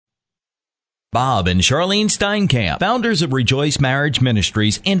Bob and Charlyne Steinkamp, founders of Rejoice Marriage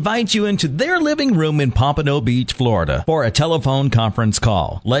Ministries, invite you into their living room in Pompano Beach, Florida, for a telephone conference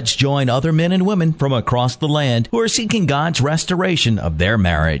call. Let's join other men and women from across the land who are seeking God's restoration of their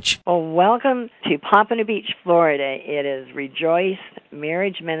marriage. Well, welcome to Pompano Beach, Florida. It is Rejoice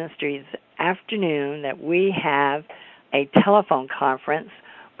Marriage Ministries afternoon that we have a telephone conference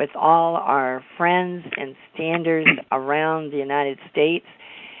with all our friends and standers around the United States.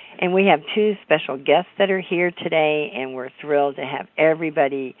 And we have two special guests that are here today, and we're thrilled to have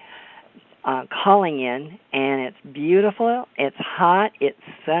everybody calling in. And it's beautiful, it's hot, it's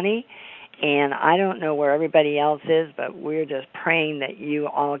sunny, and I don't know where everybody else is, but we're just praying that you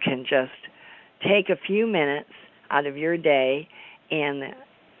all can just take a few minutes out of your day and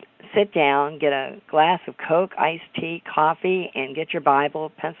sit down, get a glass of Coke, iced tea, coffee, and get your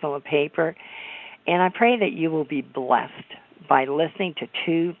Bible, pencil, and paper. And I pray that you will be blessed by listening to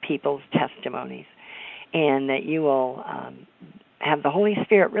two people's testimonies, and that you will have the Holy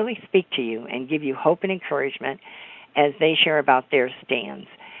Spirit really speak to you and give you hope and encouragement as they share about their stands.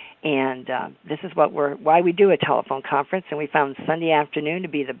 And this is why we do a telephone conference, and we found Sunday afternoon to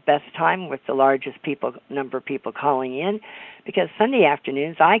be the best time with the largest number of people calling in, because Sunday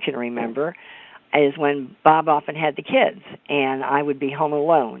afternoons, I can remember, is when Bob often had the kids, and I would be home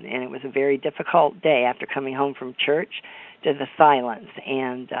alone, and it was a very difficult day after coming home from church to the silence.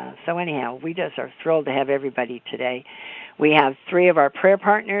 And so anyhow, we just are thrilled to have everybody today. We have three of our prayer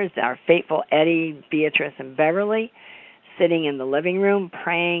partners, our faithful Eddie, Beatrice, and Beverly, sitting in the living room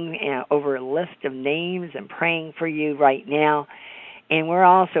praying over a list of names and praying for you right now. And we're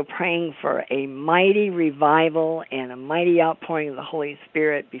also praying for a mighty revival and a mighty outpouring of the Holy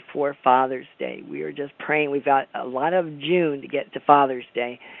Spirit before Father's Day. We are just praying. We've got a lot of June to get to Father's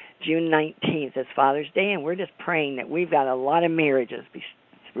Day. June 19th is Father's Day, and we're just praying that we've got a lot of marriages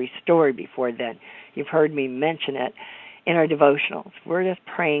restored before then. You've heard me mention it in our devotionals. We're just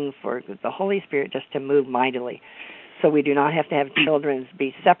praying for the Holy Spirit just to move mightily, so we do not have to have children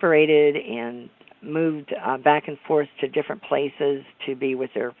be separated and moved back and forth to different places to be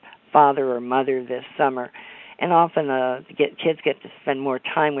with their father or mother this summer. And often kids get to spend more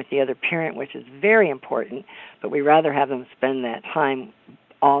time with the other parent, which is very important, but we rather have them spend that time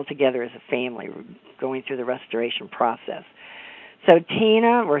all together as a family, going through the restoration process. So,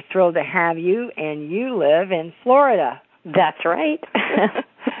 Tina, we're thrilled to have you, and you live in Florida. That's right.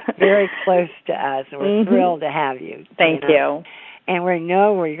 Very close to us, and we're thrilled to have you. Thank you. And we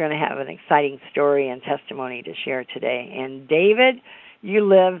know we're going to have an exciting story and testimony to share today. And David, you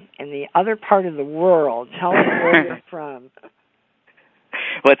live in the other part of the world. Tell us where you're from.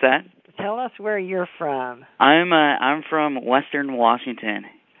 What's that? Tell us where you're from. I'm from Western Washington,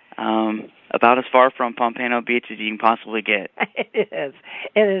 about as far from Pompano Beach as you can possibly get. It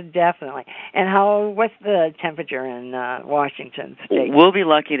is definitely. And what's the temperature in Washington State? We'll be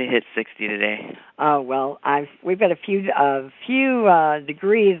lucky to hit 60 today. Oh well, we've got a few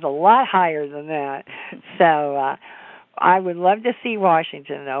degrees, a lot higher than that. So I would love to see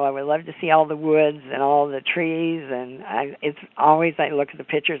Washington, though. I would love to see all the woods and all the trees, and I look at the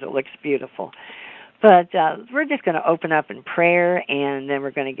pictures, it looks beautiful. But we're just going to open up in prayer, and then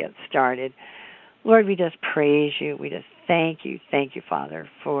we're going to get started. Lord, we just praise you. We just thank you, Father,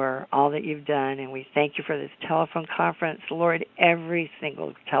 for all that you've done, and we thank you for this telephone conference. Lord, every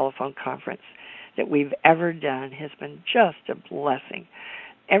single telephone conference that we've ever done has been just a blessing.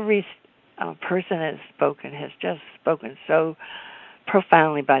 Every person has just spoken so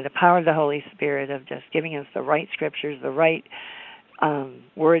profoundly by the power of the Holy Spirit of just giving us the right scriptures, the right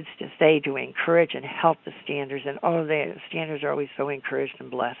words to say to encourage and help the standers. And the standers are always so encouraged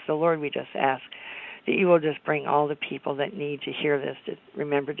and blessed. So, Lord, we just ask that you will just bring all the people that need to hear this to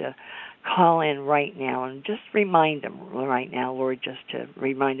remember to call in right now and just remind them right now, Lord, just to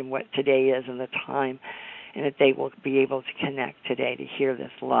remind them what today is and the time, and that they will be able to connect today to hear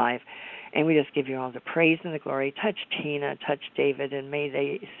this live. And we just give you all the praise and the glory. Touch Tina, touch David, and may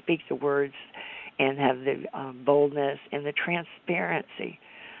they speak the words and have the boldness and the transparency.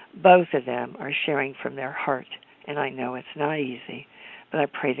 Both of them are sharing from their heart, and I know it's not easy, but I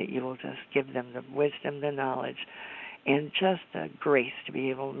pray that you will just give them the wisdom, the knowledge, and just the grace to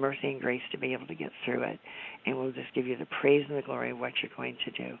be able, mercy and grace to be able to get through it. And we'll just give you the praise and the glory of what you're going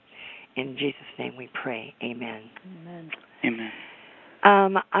to do. In Jesus' name we pray. Amen. Amen. Amen.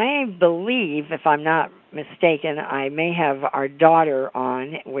 I believe, if I'm not mistaken, I may have our daughter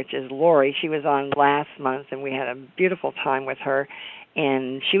on, which is Lori. She was on last month, and we had a beautiful time with her.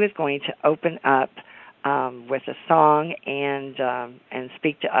 And she was going to open up with a song and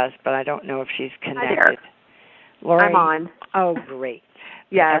speak to us, but I don't know if she's connected. Hi there. Lori? I'm on. Oh, great.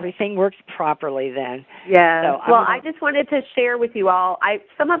 Yeah. Everything works properly then. Yeah. So I just wanted to share with you all.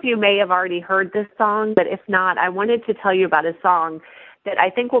 Some of you may have already heard this song, but if not, I wanted to tell you about a song that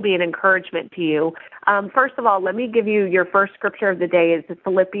I think will be an encouragement to you. First of all, let me give you your first scripture of the day. It's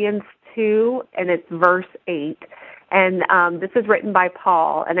Philippians 2, and it's verse 8. And this is written by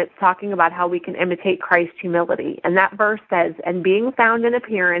Paul, and it's talking about how we can imitate Christ's humility. And that verse says, "And being found in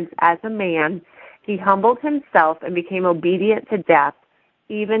appearance as a man, he humbled himself and became obedient to death,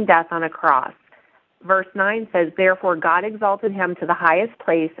 even death on a cross." Verse 9 says, "Therefore God exalted him to the highest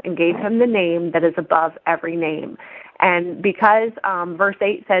place and gave him the name that is above every name." And because verse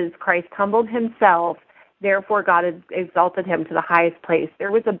 8 says Christ humbled himself, therefore God exalted him to the highest place,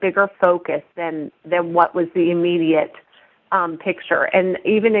 there was a bigger focus than what was the immediate picture. And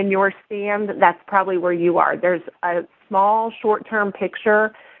even in your stand, that's probably where you are. There's a small short-term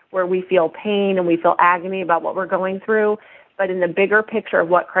picture where we feel pain and we feel agony about what we're going through, but in the bigger picture of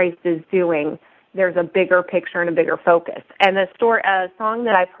what Christ is doing, there's a bigger picture and a bigger focus. And a song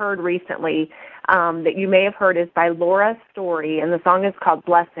that I've heard recently that you may have heard is by Laura Story, and the song is called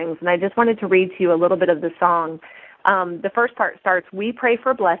Blessings. And I just wanted to read to you a little bit of the song. The first part starts, "We pray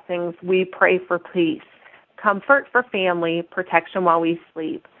for blessings, we pray for peace, comfort for family, protection while we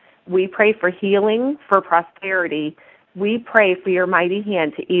sleep. We pray for healing, for prosperity. We pray for your mighty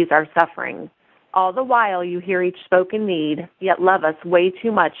hand to ease our suffering. All the while you hear each spoken need, yet love us way too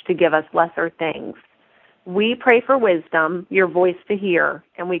much to give us lesser things. We pray for wisdom, your voice to hear,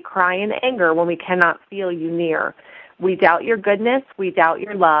 and we cry in anger when we cannot feel you near. We doubt your goodness, we doubt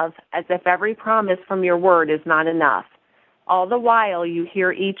your love, as if every promise from your word is not enough. All the while you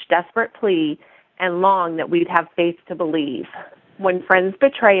hear each desperate plea and long that we'd have faith to believe. When friends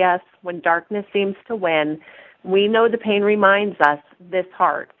betray us, when darkness seems to win, we know the pain reminds us, this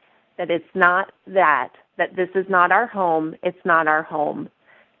heart, that it's not that this is not our home, it's not our home."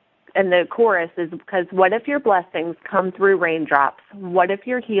 And the chorus is, "Because what if your blessings come through raindrops? What if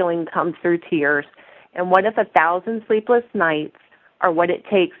your healing comes through tears? And what if 1,000 sleepless nights are what it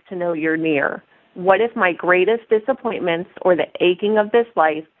takes to know you're near? What if my greatest disappointments or the aching of this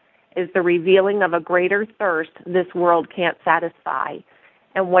life is the revealing of a greater thirst this world can't satisfy?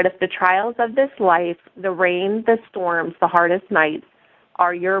 And what if the trials of this life, the rain, the storms, the hardest nights,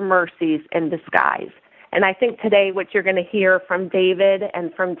 are your mercies in disguise?" And I think today what you're going to hear from David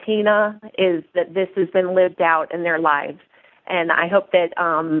and from Tina is that this has been lived out in their lives. And I hope that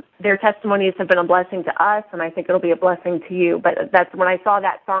their testimonies have been a blessing to us, and I think it'll be a blessing to you. But that's when I saw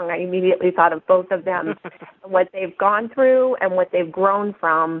that song, I immediately thought of both of them, what they've gone through and what they've grown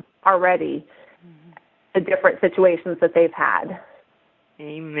from already, the different situations that they've had.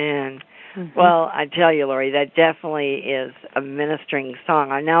 Amen. Mm-hmm. Well, I tell you, Lori, that definitely is a ministering song.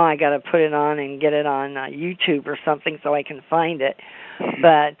 Now I got to put it on and get it on YouTube or something so I can find it.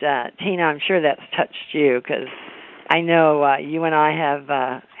 But, Tina, I'm sure that's touched you because I know you and I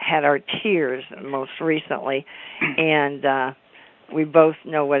have had our tears most recently, and we both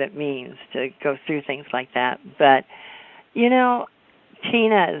know what it means to go through things like that. But, you know,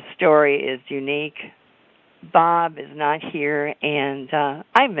 Tina's story is unique. Bob is not here, and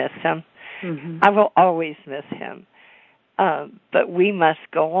I miss him. Mm-hmm. I will always miss him. But we must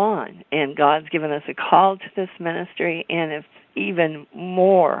go on, and God's given us a call to this ministry, and it's even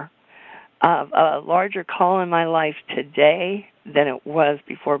more of a larger call in my life today than it was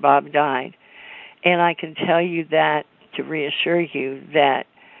before Bob died. And I can tell you that to reassure you that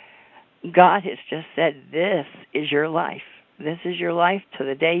God has just said, this is your life. This is your life to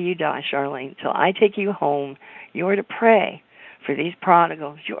the day you die, Charlyne. Till I take you home, you are to pray for these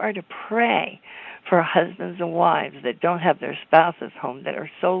prodigals. You are to pray for husbands and wives that don't have their spouses home, that are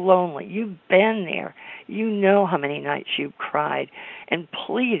so lonely. You've been there. You know how many nights you've cried and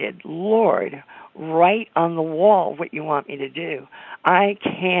pleaded, Lord, write on the wall what you want me to do. I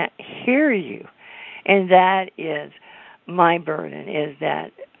can't hear you. And that is my burden, is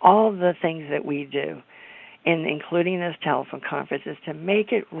that all the things that we do, and including this telephone conference, is to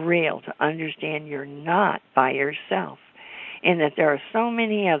make it real, to understand you're not by yourself, and that there are so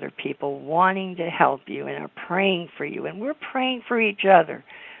many other people wanting to help you and are praying for you, and we're praying for each other.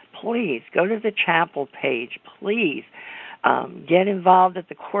 Please go to the chapel page. Please get involved at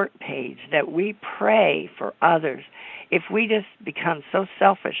the court page, that we pray for others. If we just become so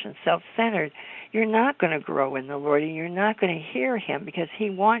selfish and self-centered, you're not going to grow in the Lord, and you're not going to hear Him, because He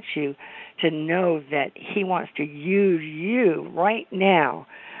wants you to know that He wants to use you right now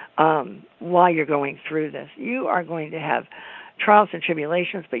while you're going through this. You are going to have trials and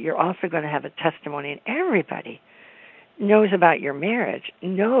tribulations, but you're also going to have a testimony, and everybody knows about your marriage,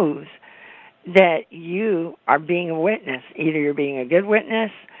 knows that you are being a witness. Either you're being a good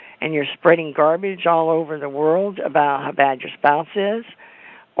witness and you're spreading garbage all over the world about how bad your spouse is,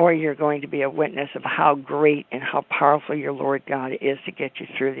 or you're going to be a witness of how great and how powerful your Lord God is to get you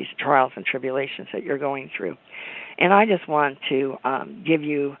through these trials and tribulations that you're going through. And I just want to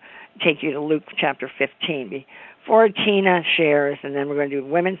take you to Luke chapter 15. Before Tina shares, and then we're going to do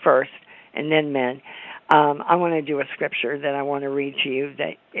women first and then men, I want to do a scripture that I want to read to you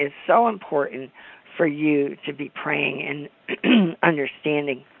that is so important for you to be praying and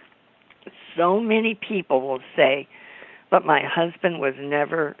understanding. So many people will say, but my husband was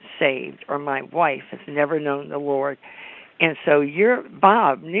never saved, or my wife has never known the Lord. And so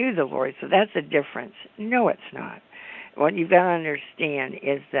Bob knew the Lord, so that's a difference. No, it's not. What you've got to understand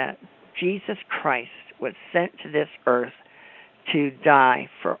is that Jesus Christ was sent to this earth to die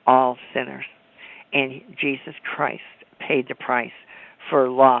for all sinners. And Jesus Christ paid the price for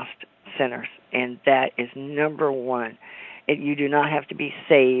lost sinners. And that is number one. You do not have to be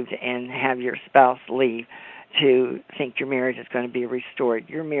saved and have your spouse leave to think your marriage is going to be restored.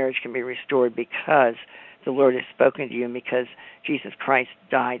 Your marriage can be restored because the Lord has spoken to you and because Jesus Christ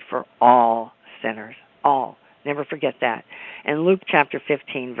died for all sinners. All. Never forget that. In Luke chapter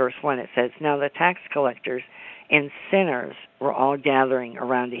 15, verse 1, it says, Now the tax collectors and sinners were all gathering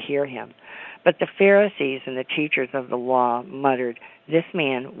around to hear him. But the Pharisees and the teachers of the law muttered, This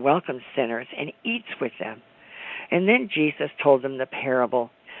man welcomes sinners and eats with them. And then Jesus told them the parable.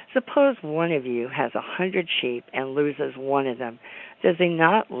 Suppose one of you has 100 sheep and loses one of them. Does he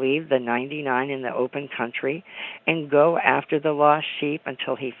not leave the 99 in the open country and go after the lost sheep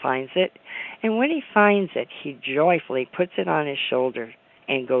until he finds it? And when he finds it, he joyfully puts it on his shoulder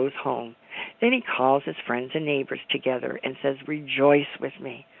and goes home. Then he calls his friends and neighbors together and says, Rejoice with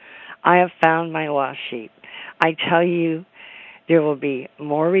me. I have found my lost sheep. I tell you, there will be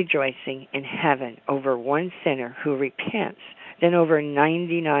more rejoicing in heaven over one sinner who repents than over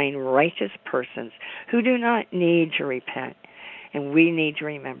 99 righteous persons who do not need to repent. And we need to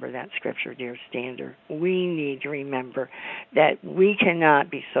remember that scripture, dear Stander. We need to remember that we cannot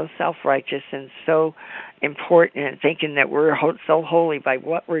be so self-righteous and so important and thinking that we're so holy by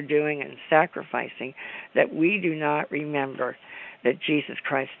what we're doing and sacrificing that we do not remember that Jesus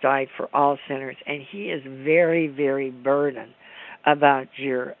Christ died for all sinners, and he is very, very burdened about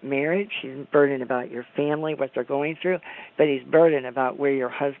your marriage. He's burdened about your family, what they're going through, but he's burdened about where your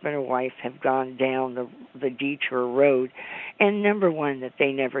husband or wife have gone down the detour road. And number one, that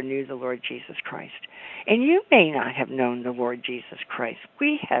they never knew the Lord Jesus Christ. And you may not have known the Lord Jesus Christ.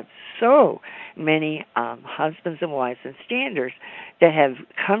 We have so many husbands and wives and standers that have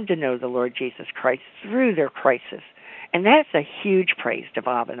come to know the Lord Jesus Christ through their crisis. And that's a huge praise to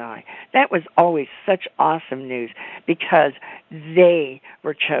Bob and I. That was always such awesome news because they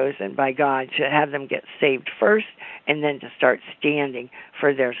were chosen by God to have them get saved first and then to start standing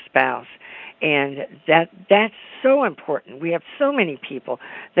for their spouse. And that's so important. We have so many people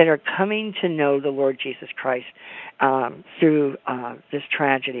that are coming to know the Lord Jesus Christ through this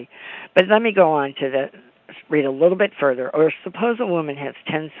tragedy. But let me go on to read a little bit further. Or suppose a woman has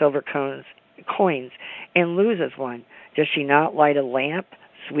 10 silver coins and loses one. Does she not light a lamp,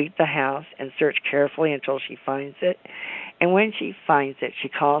 sweep the house, and search carefully until she finds it? And when she finds it, she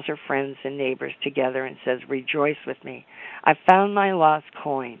calls her friends and neighbors together and says, Rejoice with me. I found my lost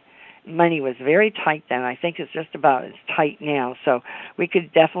coin. Money was very tight then. I think it's just about as tight now. So we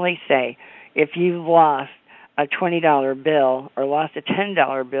could definitely say if you've lost a $20 bill or lost a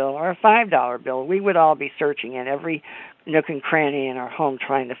 $10 bill or a $5 bill, we would all be searching in every nook and cranny in our home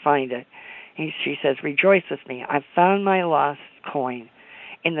trying to find it. She says, Rejoice with me. I've found my lost coin.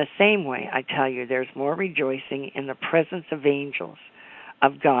 In the same way, I tell you, there's more rejoicing in the presence of angels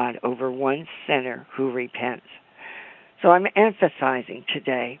of God over one sinner who repents. So I'm emphasizing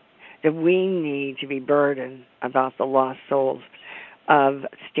today that we need to be burdened about the lost souls of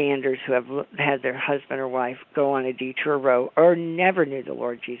standers who have had their husband or wife go on a detour road or never knew the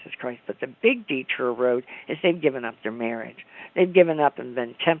Lord Jesus Christ. But the big detour road is they've given up their marriage. They've given up and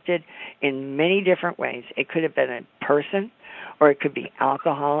been tempted in many different ways. It could have been a person, or it could be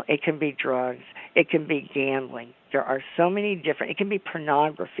alcohol. It can be drugs. It can be gambling. There are so many different, it can be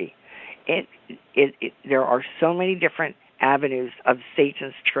pornography. There are so many different avenues of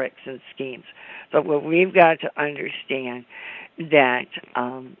Satan's tricks and schemes. But what we've got to understand that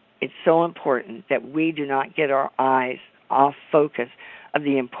it's so important that we do not get our eyes off focus of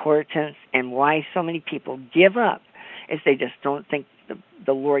the importance and why so many people give up is they just don't think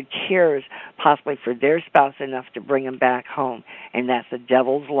the Lord cares possibly for their spouse enough to bring them back home. And that's the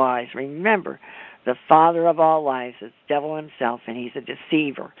devil's lies. Remember, The father of all lies is the devil himself, and he's a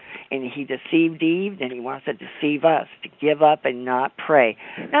deceiver. And he deceived Eve, and he wants to deceive us, to give up and not pray.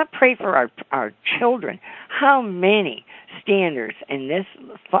 Not pray for our children. How many standers on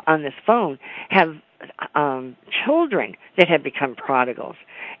this phone have children that have become prodigals?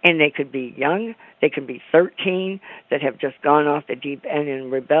 And they could be young, they could be 13 that have just gone off the deep end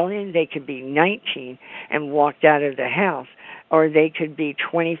in rebellion. They could be 19 and walked out of the house. Or they could be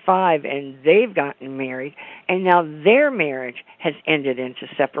 25 and they've gotten married, and now their marriage has ended into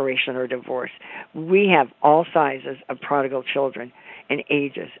separation or divorce. We have all sizes of prodigal children and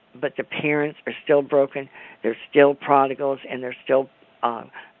ages, but the parents are still broken. They're still prodigals, and they're still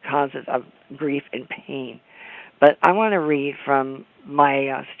causes of grief and pain. But I want to read from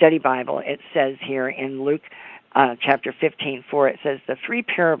my study Bible. It says here in Luke chapter 15:4, it says, the three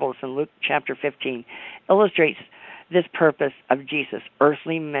parables in Luke chapter 15 illustrates this purpose of Jesus'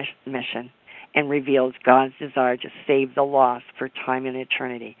 earthly mission and reveals God's desire to save the lost for time and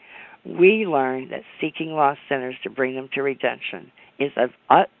eternity. We learn that seeking lost sinners to bring them to redemption is of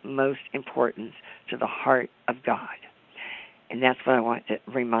utmost importance to the heart of God. And that's what I want to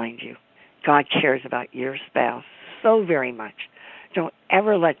remind you. God cares about your spouse so very much. Don't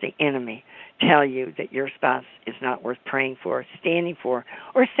ever let the enemy tell you that your spouse is not worth praying for, standing for,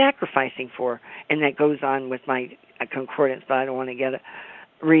 or sacrificing for. And that goes on with my concordance, but I don't want to get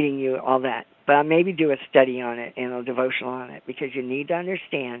reading you all that. But I'll maybe do a study on it and a devotional on it, because you need to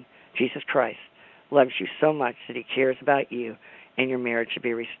understand Jesus Christ loves you so much that he cares about you and your marriage to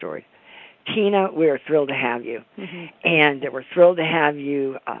be restored. Tina, we are thrilled to have you. Mm-hmm. And we're thrilled to have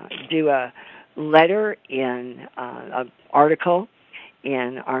you do a letter in an article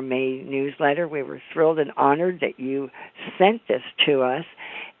in our May newsletter. We were thrilled and honored that you sent this to us.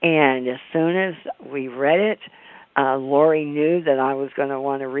 And as soon as we read it, Lori knew that I was going to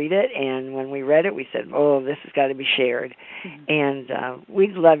want to read it. And when we read it, we said, oh, this has got to be shared. Mm-hmm. And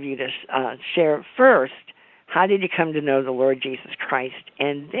we'd love you to share it first. How did you come to know the Lord Jesus Christ?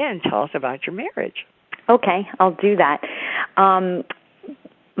 And then tell us about your marriage. Okay, I'll do that.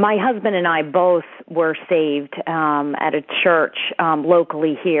 My husband and I both were saved at a church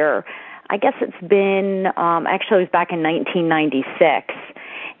locally here. I guess it's been, actually it was back in 1996.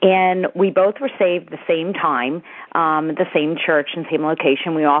 And we both were saved at the same time, the same church and same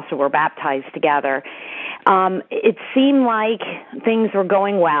location. We also were baptized together. It seemed like things were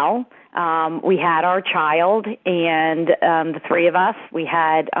going well. We had our child, and the three of us, we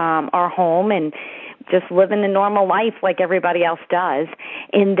had our home and just living a normal life like everybody else does.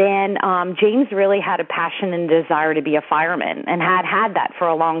 And then James really had a passion and desire to be a fireman, and had that for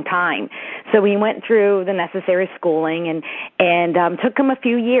a long time. So he went through the necessary schooling, and took him a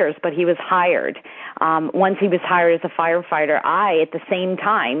few years, but he was hired. Once he was hired as a firefighter, I, at the same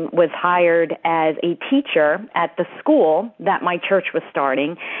time, was hired as a teacher at the school that my church was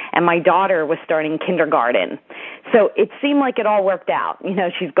starting, and my daughter was starting kindergarten. So it seemed like it all worked out. You know,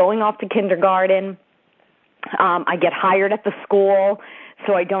 she's going off to kindergarten. I get hired at the school,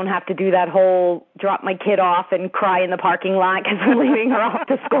 so I don't have to do that whole drop my kid off and cry in the parking lot because I'm leaving her off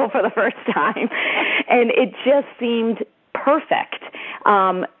to school for the first time. And it just seemed perfect.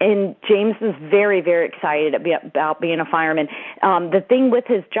 And James was very, very excited about being a fireman. The thing with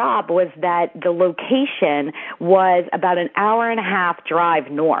his job was that the location was about an hour and a half drive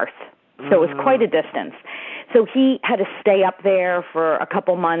north. So it was quite a distance. So he had to stay up there for a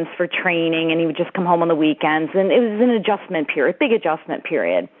couple months for training, and he would just come home on the weekends. And it was an adjustment period, big adjustment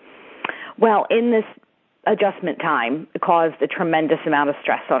period. Well, in this adjustment time, it caused a tremendous amount of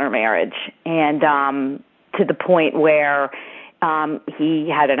stress on our marriage, and to the point where he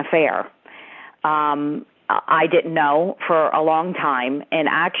had an affair. I didn't know for a long time, and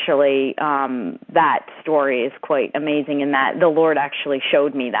actually that story is quite amazing in that the Lord actually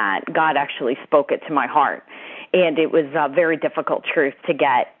showed me that. God actually spoke it to my heart, and it was a very difficult truth to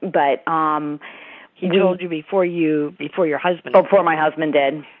get. But he told you before your husband. Before my husband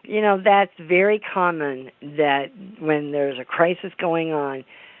did. You know, that's very common that when there's a crisis going on,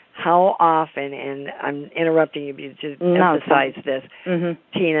 how often, and I'm interrupting you to emphasize this,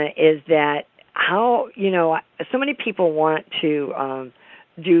 Tina, is that how, you know, so many people want to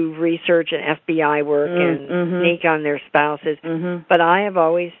do research and FBI work and sneak on their spouses, but I have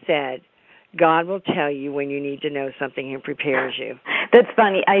always said, God will tell you when you need to know something and prepares you. That's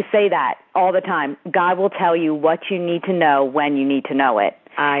funny. I say that all the time. God will tell you what you need to know when you need to know it.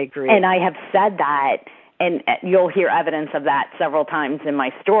 I agree. And I have said that, and you'll hear evidence of that several times in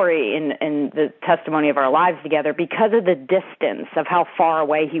my story, in the testimony of our lives together, because of the distance of how far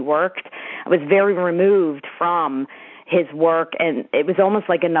away he worked. I was very removed from his work, and it was almost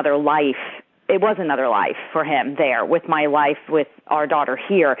like another life it was another life for him there with my life with our daughter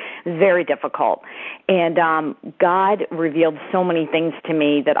here. Very difficult. And God revealed so many things to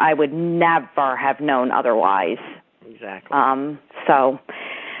me that I would never have known otherwise. Exactly. God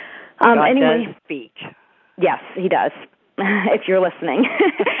anyway, does speak. Yes, he does. If you're listening.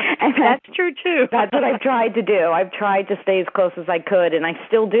 And that's true, too. That's what I've tried to do. I've tried to stay as close as I could, and I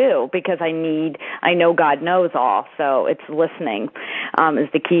still do, because I know God knows all, so it's listening is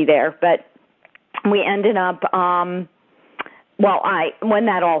the key there. But we ended up, when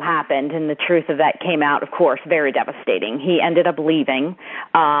that all happened and the truth of that came out, of course, very devastating. He ended up leaving,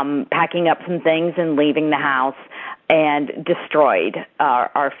 packing up some things and leaving the house, and destroyed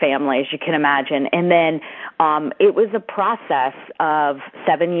our family, as you can imagine. And then it was a process of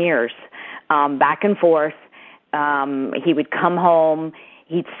 7 years, back and forth. He would come home.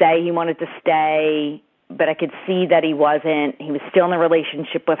 He'd say he wanted to stay, but I could see that he wasn't. He was still in a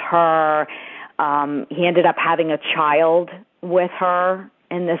relationship with her. He ended up having a child with her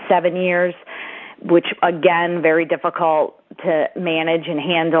in the 7 years, which, again, very difficult to manage and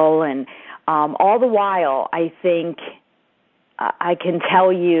handle. And all the while, I think I can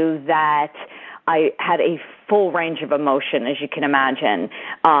tell you that I had a full range of emotion, as you can imagine,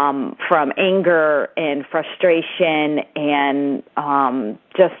 from anger and frustration and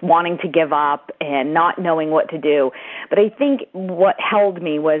just wanting to give up and not knowing what to do. But I think what held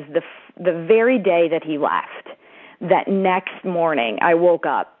me was the very day that he left. That next morning, I woke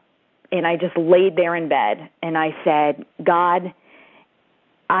up and I just laid there in bed and I said, God,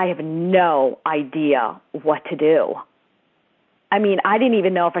 I have no idea what to do. I mean, I didn't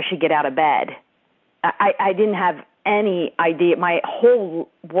even know if I should get out of bed. I didn't have any idea. My whole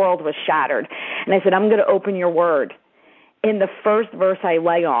world was shattered. And I said, I'm going to open your word. In the first verse I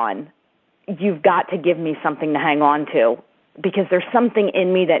lay on, you've got to give me something to hang on to, because there's something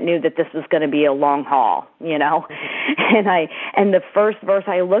in me that knew that this was going to be a long haul, you know. And the first verse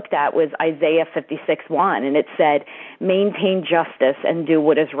I looked at was Isaiah 56:1, and it said, maintain justice and do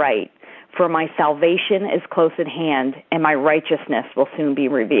what is right, for my salvation is close at hand, and my righteousness will soon be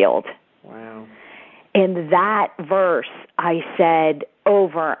revealed. Wow. And that verse I said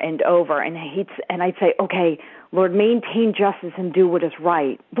over and over, and I'd say, okay, Lord, maintain justice and do what is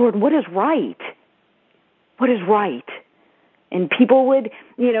right. Lord, what is right? What is right? And people would,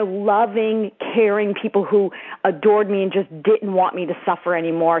 loving, caring people who adored me and just didn't want me to suffer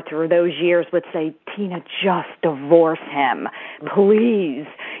anymore through those years would say, Tina, just divorce him, please.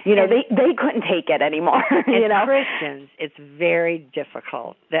 They couldn't take it anymore. And Christians, it's very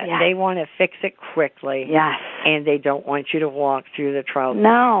difficult. That yes. They want to fix it quickly. Yes. And they don't want you to walk through the trials.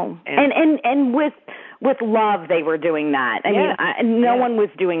 No. And with love, they were doing that. I mean, no one was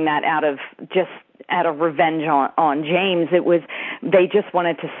doing that out of revenge on James. It was, they just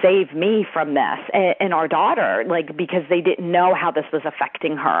wanted to save me from this and our daughter, because they didn't know how this was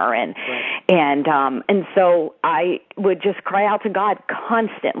affecting her. And so I would just cry out to God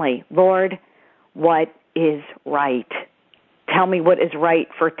constantly, Lord, what is right? Tell me what is right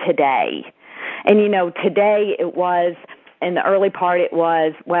for today. And today it was, in the early part it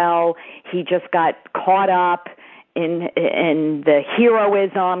was, he just got caught up in the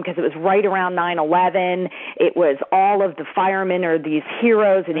heroism, because it was right around 9/11. It was all of the firemen are these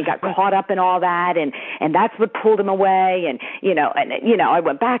heroes, and he got caught up in all that, and that's what pulled him away. And I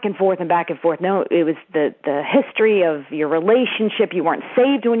went back and forth and back and forth. No, it was the history of your relationship. You weren't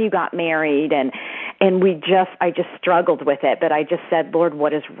saved when you got married, and I just struggled with it. But I just said, Lord,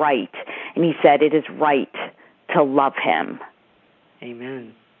 what is right? And He said, it is right to love Him.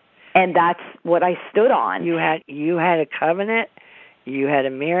 Amen. And that's what I stood on. You had a covenant, you had a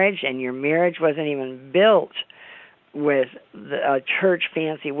marriage, and your marriage wasn't even built with a church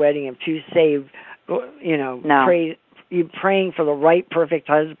fancy wedding of two saved, No. Praying for the right perfect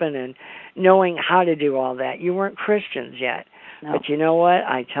husband and knowing how to do all that. You weren't Christians yet. No. But you know what?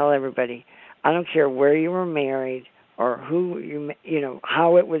 I tell everybody, I don't care where you were married or who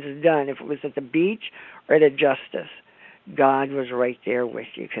how it was done, if it was at the beach or at a justice. God was right there with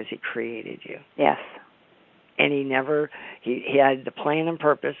you because He created you. Yes. And He had the plan and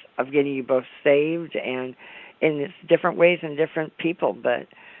purpose of getting you both saved, and in different ways and different people, but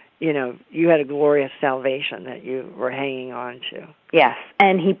you had a glorious salvation that you were hanging on to. Yes,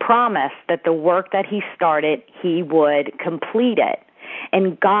 and He promised that the work that He started, He would complete it.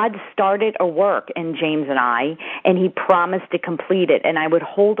 And God started a work in James and I, and He promised to complete it. And I would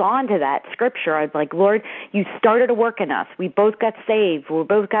hold on to that scripture. I'd be like, Lord, You started a work in us. We both got saved. We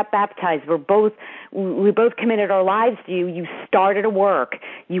both got baptized. We both committed our lives to You. You started a work.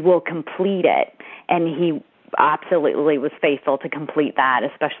 You will complete it. And He absolutely was faithful to complete that,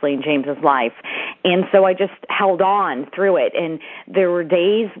 especially in James's life. And so I just held on through it. And there were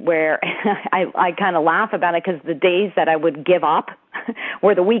days where I kind of laugh about it, because the days that I would give up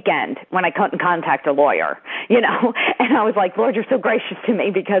were the weekend when I couldn't contact a lawyer, and I was like, Lord, you're so gracious to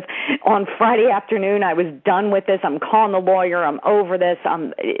me, because on Friday afternoon I was done with this. I'm calling the lawyer. I'm over this.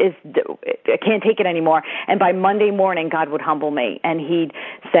 I can't take it anymore. And by Monday morning, God would humble me, and he'd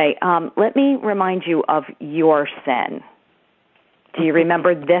say, let me remind you of your sin. Do you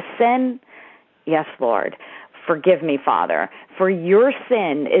remember this sin? Yes, Lord. Forgive me, Father, for your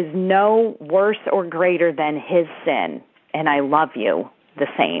sin is no worse or greater than his sin, and I love you the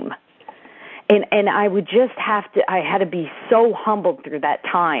same. And I would just I had to be so humbled through that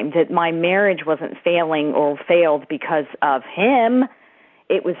time that my marriage wasn't failing or failed because of him.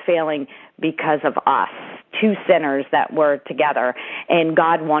 It was failing because of us, two sinners that were together, and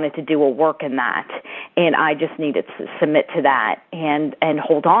God wanted to do a work in that. And I just needed to submit to that and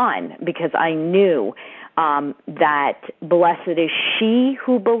hold on, because I knew that blessed is she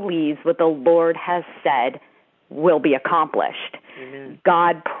who believes what the Lord has said will be accomplished. Amen.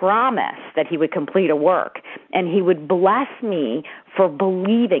 God promised that he would complete a work, and he would bless me for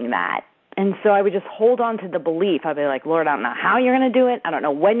believing that. And so I would just hold on to the belief. I'd be like, Lord, I don't know how you're going to do it. I don't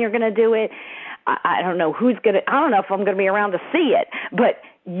know when you're going to do it. I don't know I don't know if I'm going to be around to see it, but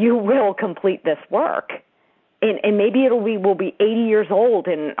you will complete this work. And maybe we'll be 80 years old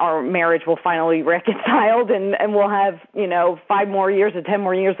and our marriage will finally be reconciled, and we'll have, 5 more years or 10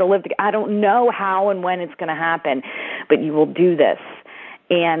 more years to live together. I don't know how and when it's going to happen, but you will do this.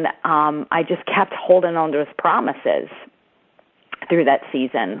 And I just kept holding on to his promises through that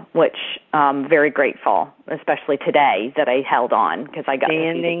season, which I'm very grateful, especially today, that I held on, because I got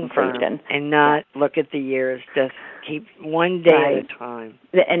standing firm and not look at the years, just keep one day at a time.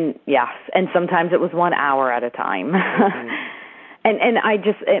 And yes, and sometimes it was 1 hour at a time. Mm-hmm. and I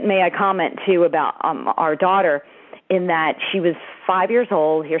just, may I comment too about our daughter, in that she was 5 years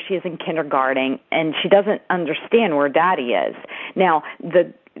old. Here she is in kindergarten, and she doesn't understand where Daddy is. Now,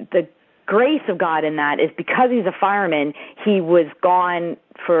 the grace of God in that is, because he's a fireman, he was gone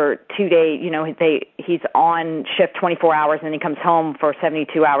for 2 days. He's on shift 24 hours, and he comes home for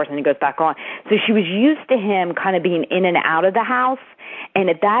 72 hours, and he goes back on. So she was used to him kind of being in and out of the house. And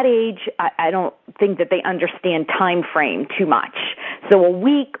at that age, I don't think that they understand time frame too much. So a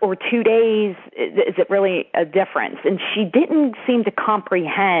week or 2 days, is it really a difference? And she didn't seem to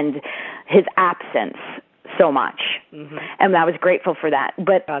comprehend his absence so much. Mm-hmm. And I was grateful for that.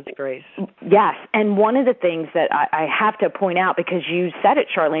 But God's grace. Yes. And one of the things that I have to point out, because you said it,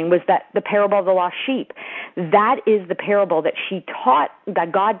 Charlyne, was that the parable of the lost sheep. That is the parable that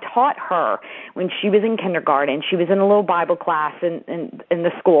that God taught her when she was in kindergarten. She was in a little Bible class in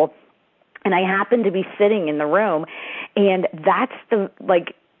the school. And I happened to be sitting in the room, and that's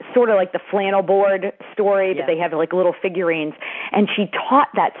sort of like the flannel board story that they have, like little figurines. And she taught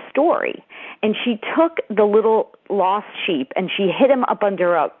that story. And she took the little lost sheep and she hid him up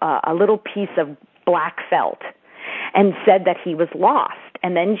under a little piece of black felt and said that he was lost.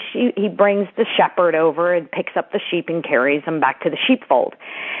 And then he brings the shepherd over and picks up the sheep and carries them back to the sheepfold.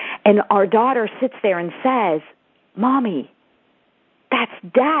 And our daughter sits there and says, Mommy, that's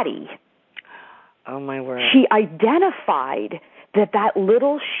Daddy. Oh, my word. She identified that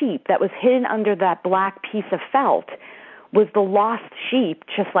little sheep that was hidden under that black piece of felt was the lost sheep,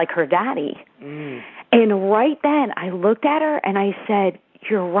 just like her daddy. Mm. And right then, I looked at her and I said,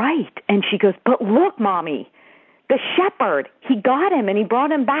 you're right. And she goes, but look, Mommy, the shepherd, he got him and he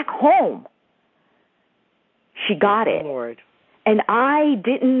brought him back home. She got it. Lord. And I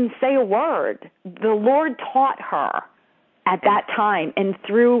didn't say a word. The Lord taught her at that time, and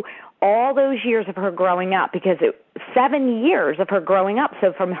through all those years of her growing up, because 7 years of her growing up,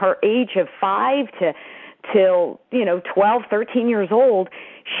 so from her age of 5 till 12, 13 years old,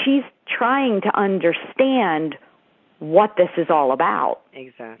 she's trying to understand what this is all about.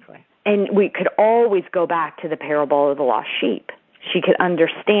 Exactly. And we could always go back to the parable of the lost sheep. She could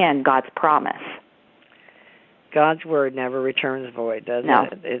understand God's promise. God's word never returns void, does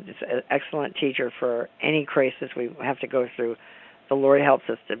it? It's an excellent teacher for any crisis we have to go through. The Lord helps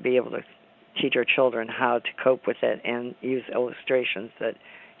us to be able to teach our children how to cope with it and use illustrations that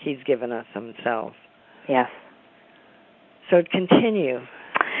he's given us himself. Yes. So continue.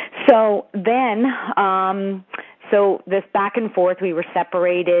 So then, so this back and forth, we were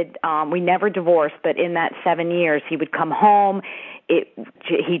separated. We never divorced, but in that 7 years, he would come home.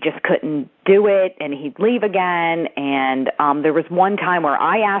 He just couldn't do it, and he'd leave again. And there was one time where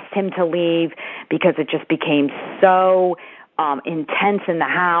I asked him to leave because it just became so intense in the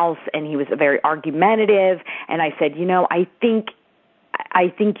house, and he was very argumentative. And I said, I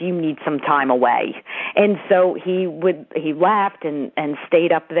think you need some time away. And so he left and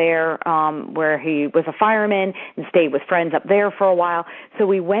stayed up there where he was a fireman and stayed with friends up there for a while. So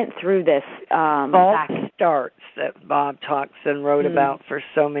we went through this false starts that Bob talks and wrote about for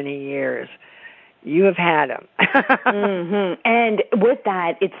so many years. You have had them. Mm-hmm. And with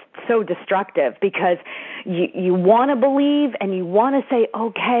that, it's so destructive because you want to believe and you want to say,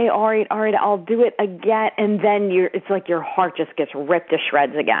 okay, all right, I'll do it again. And then it's like your heart just gets ripped to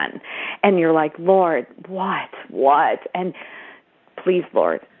shreds again. And you're like, Lord, what? And please,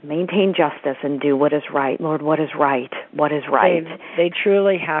 Lord, maintain justice and do what is right. Lord, what is right? What is right? They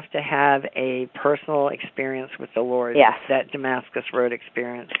truly have to have a personal experience with the Lord. Yes. That Damascus Road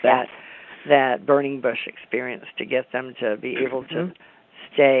experience. Yes. That burning bush experience to get them to be able to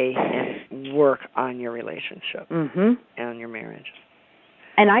stay and work on your relationship and your marriage.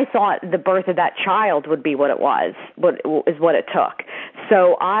 And I thought the birth of that child would be what it was, what it took.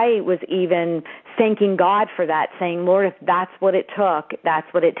 So I was even thanking God for that, saying, Lord, if that's what it took,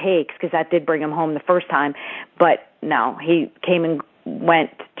 that's what it takes, because that did bring him home the first time. But no, he came and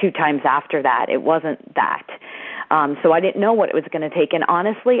went 2 times after that. It wasn't that. So I didn't know what it was going to take. And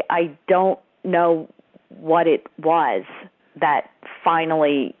honestly, I don't know what it was that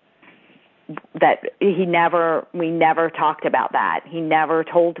finally, that we never talked about that. He never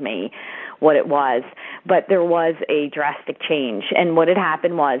told me what it was. But there was a drastic change. And what had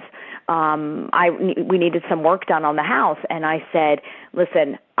happened was we needed some work done on the house. And I said,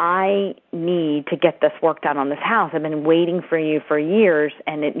 listen, I need to get this work done on this house. I've been waiting for you for years,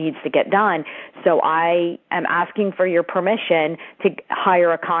 and it needs to get done. So I am asking for your permission to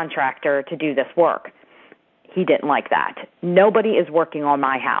hire a contractor to do this work. He didn't like that. Nobody is working on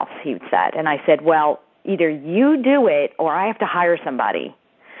my house, he said. And I said, well, either you do it or I have to hire somebody.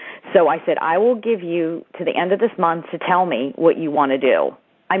 So I said, I will give you to the end of this month to tell me what you want to do.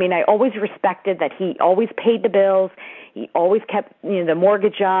 I mean, I always respected that he always paid the bills. He always kept the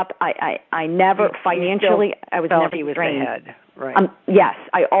mortgage up. I never financially. I was never he was strained. ahead. Right. Yes,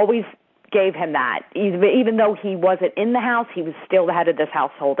 I always gave him that. Even though he wasn't in the house, he was still the head of this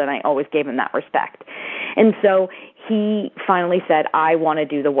household, and I always gave him that respect. And so he finally said, I want to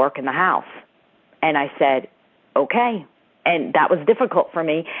do the work in the house. And I said, okay. And that was difficult for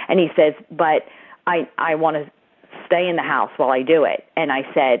me. And he says, but I want to stay in the house while I do it. And I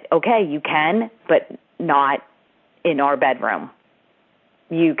said, okay, you can, but not in our bedroom.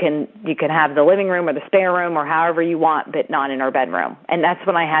 You can have the living room or the spare room or however you want, but not in our bedroom. And that's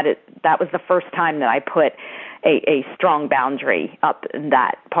when I had it. That was the first time that I put a strong boundary up in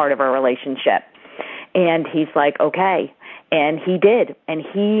that part of our relationship. And he's like, okay. And he did. And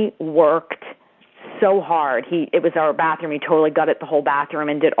he worked so hard. It was our bathroom. He totally gutted the whole bathroom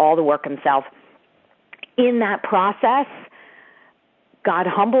and did all the work himself. In that process, God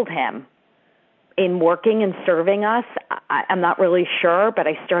humbled him in working and serving us. I'm not really sure, but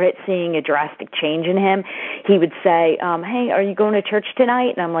I started seeing a drastic change in him. He would say, hey, are you going to church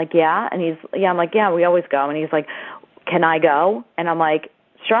tonight? And I'm like, yeah. And I'm like, yeah, we always go. And he's like, can I go? And I'm like,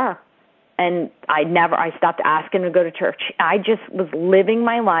 sure. And I stopped asking to go to church. I just was living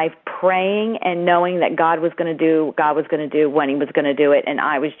my life praying and knowing that God was going to do when he was going to do it. And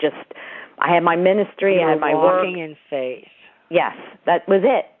I had my ministry, I had my work. Walking in faith. Yes, that was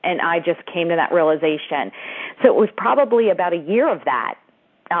it. And I just came to that realization. So it was probably about a year of that,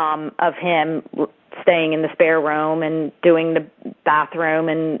 of him staying in the spare room and doing the bathroom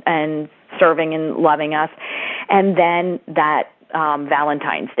and serving and loving us. And then that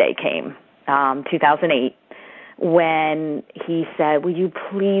Valentine's Day came, 2008, when he said, will you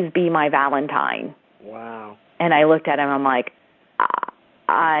please be my Valentine? Wow. And I looked at him, I'm like,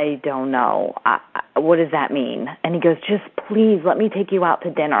 I don't know. What does that mean? And he goes, just please let me take you out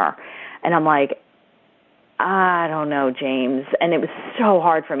to dinner. And I'm like, I don't know, James. And it was so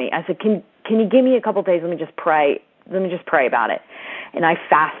hard for me. I said, can you give me a couple of days? Let me just pray about it. And I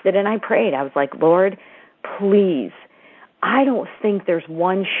fasted and I prayed. I was like, Lord, please, I don't think there's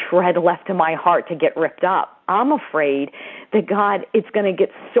one shred left in my heart to get ripped up. I'm afraid that God, it's going to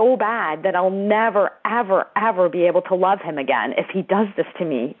get so bad that I'll never, ever, ever be able to love him again if he does this to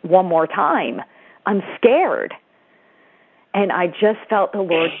me one more time. I'm scared. And I just felt the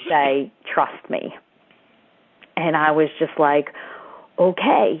Lord say, trust me. And I was just like,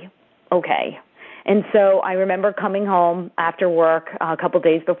 okay. And so I remember coming home after work a couple of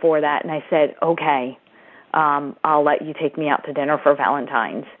days before that, and I said, okay, I'll let you take me out to dinner for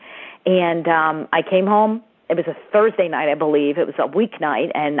Valentine's. And I came home. It was a Thursday night, I believe. It was a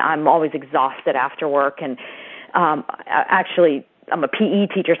weeknight, and I'm always exhausted after work. And Actually, I'm a PE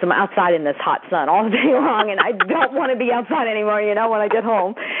teacher, so I'm outside in this hot sun all day long, and I don't want to be outside anymore, when I get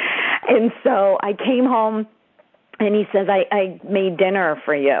home. And so I came home, and he says, I made dinner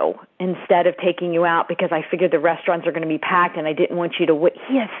for you instead of taking you out because I figured the restaurants are going to be packed, and I didn't want you to wait.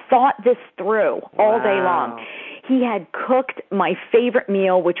 He has thought this through all day long. He had cooked my favorite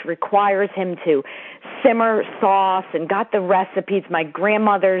meal, which requires him to simmer sauce, and got the recipes, my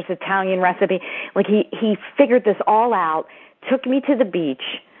grandmother's Italian recipe. Like he figured this all out, took me to the beach,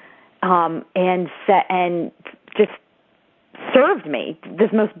 and just served me this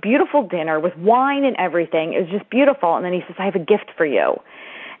most beautiful dinner with wine and everything. It was just beautiful. And then he says, I have a gift for you.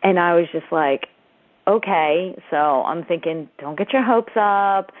 And I was just like, okay. So I'm thinking, don't get your hopes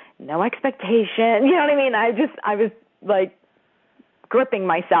up, no expectation. You know what I mean? I was like gripping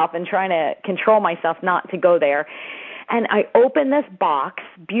myself and trying to control myself not to go there. And I opened this box,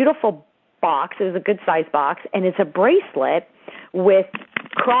 beautiful box. It was a good size box, and it's a bracelet with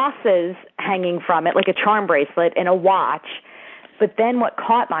crosses hanging from it, like a charm bracelet, and a watch. But then what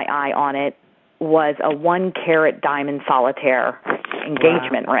caught my eye on it was a 1-carat diamond solitaire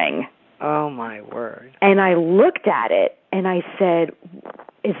engagement ring. Oh, my word. And I looked at it, and I said,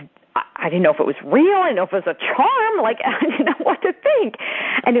 I didn't know if it was real. I didn't know if it was a charm. Like, I didn't know what to think.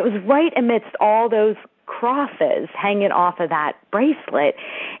 And it was right amidst all those crosses hanging off of that bracelet.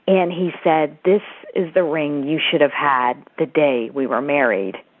 And he said, this is the ring you should have had the day we were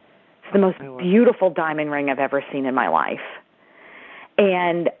married. It's the most beautiful diamond ring I've ever seen in my life.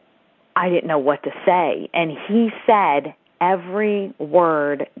 And I didn't know what to say. And he said every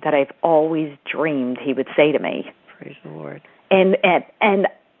word that I've always dreamed he would say to me. Praise the Lord. And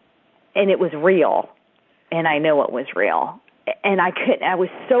it was real. And I know it was real. And I was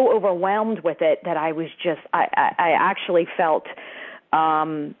so overwhelmed with it that I was just, I actually felt,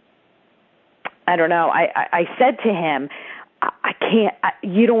 I don't know, I said to him, I can't,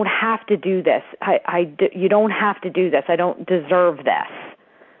 you don't have to do this. You don't have to do this. I don't deserve this.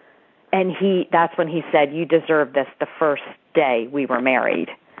 And that's when he said, you deserve this the first day we were married.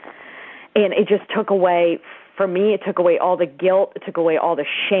 And it just took away, for me, it took away all the guilt. It took away all the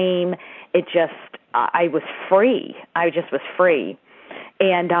shame. It just, I was free. I just was free.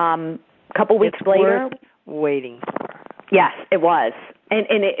 And a couple weeks later, worth waiting for. Yes, it was. And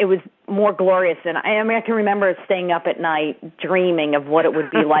it was more glorious than, I can remember staying up at night dreaming of what it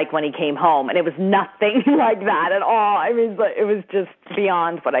would be like when he came home. And it was nothing like that at all. I mean, it was just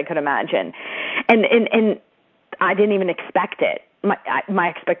beyond what I could imagine. And I didn't even expect it. My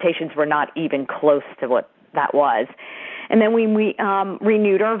expectations were not even close to what that was. And then we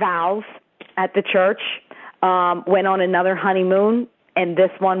renewed our vows at the church, went on another honeymoon, and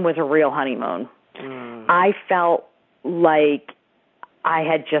this one was a real honeymoon. I felt like I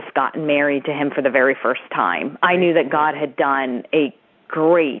had just gotten married to him for the very first time. I knew that God had done a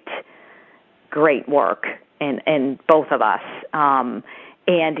great, great work in both of us.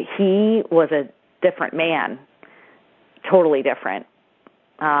 And he was a different man, totally different.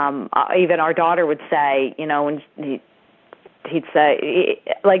 Even our daughter would say, when he'd say,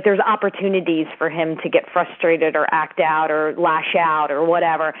 like, there's opportunities for him to get frustrated or act out or lash out or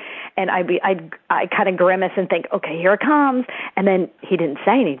whatever. And I kind of grimace and think, okay, here it comes. And then he didn't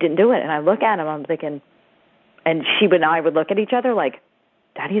say and he didn't do it. And I look at him, I'm thinking, and she and I would look at each other like,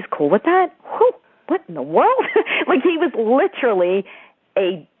 Daddy's cool with that? Whew, what in the world? Like, he was literally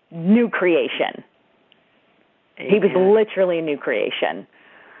a new creation. Amen. He was literally a new creation.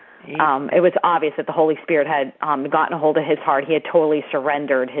 It was obvious that the Holy Spirit had gotten a hold of his heart. He had totally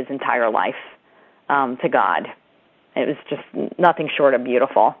surrendered his entire life to God. It was just nothing short of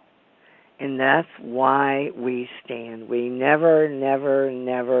beautiful. And that's why we stand. We never, never,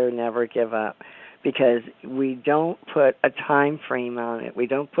 never, never give up, because we don't put a time frame on it. We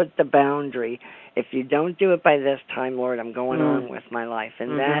don't put the boundary. If you don't do it by this time, Lord, I'm going on with my life.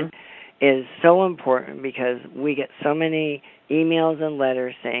 And that is so important, because we get so many emails and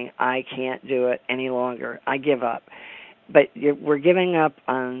letters saying, I can't do it any longer. I give up. But we're giving up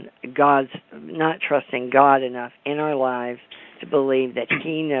on not trusting God enough in our lives to believe that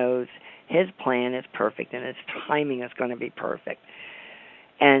he knows his plan is perfect and his timing is going to be perfect.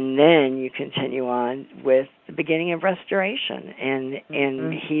 And then you continue on with the beginning of restoration,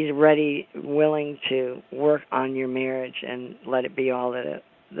 and he's ready, willing to work on your marriage and let it be all that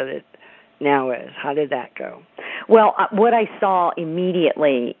it now is. How did that go? Well, what I saw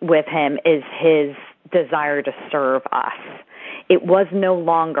immediately with him is his desire to serve us. It was no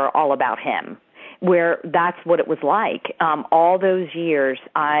longer all about him, where that's what it was like. All those years,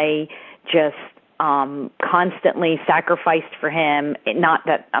 I just constantly sacrificed for him. Not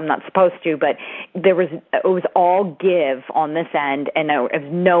that I'm not supposed to, but it was all give on this end, and there was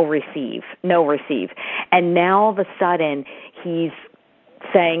no receive. And now all of a sudden, he's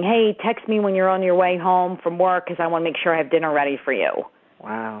saying, hey, text me when you're on your way home from work because I want to make sure I have dinner ready for you.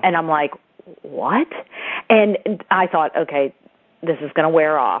 Wow. And I'm like, what? And I thought, okay, this is going to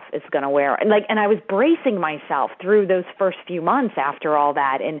wear off. It's going to wear. And I was bracing myself through those first few months after all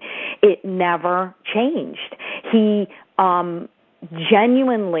that, and it never changed. He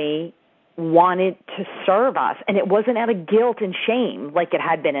genuinely wanted to serve us, and it wasn't out of guilt and shame like it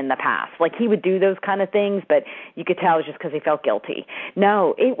had been in the past. Like he would do those kind of things, but you could tell it was just because he felt guilty.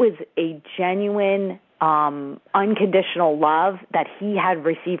 No, it was a genuine unconditional love that he had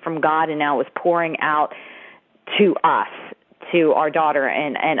received from God, and now was pouring out to us, to our daughter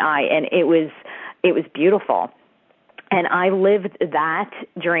and I, and it was beautiful. And I lived that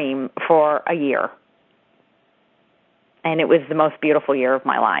dream for a year, and it was the most beautiful year of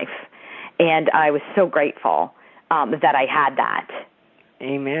my life. And I was so grateful that I had that.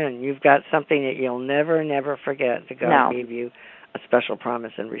 Amen. You've got something that you'll never forget, that God gave you a special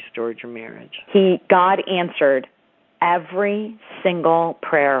promise and restored your marriage. God answered every single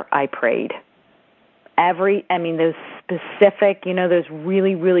prayer I prayed. Those specific, those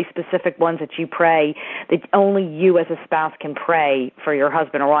really, really specific ones that you pray, that only you as a spouse can pray for your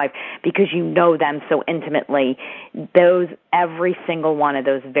husband or wife because you know them so intimately. Every single one of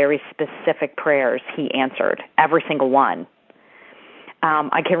those very specific prayers, he answered, every single one.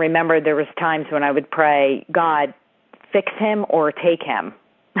 I can remember there was times when I would pray, God, fix him or take him.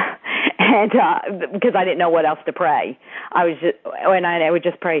 And because I didn't know what else to pray. I would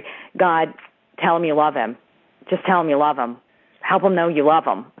just pray, God, tell him you love him. Just tell him you love him. Help him know you love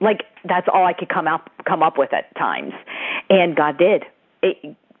him. Like, that's all I could come up with at times. And God did.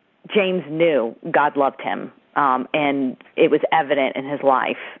 James knew God loved him, and it was evident in his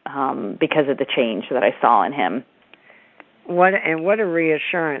life because of the change that I saw in him. What a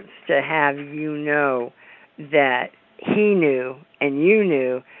reassurance to have that he knew and you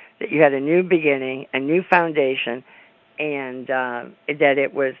knew that you had a new beginning, a new foundation, and that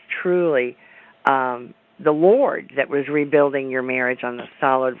it was truly the Lord that was rebuilding your marriage on the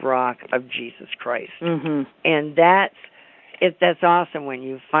solid rock of Jesus Christ. Mm-hmm. And that's awesome when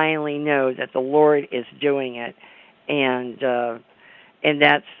you finally know that the Lord is doing it, and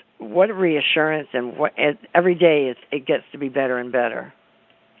that's what a reassurance. And every day it gets to be better and better.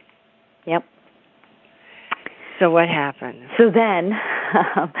 Yep. So what happened? So then,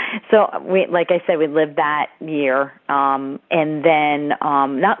 we, like I said, we lived that year, and then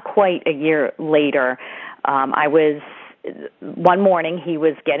not quite a year later, one morning he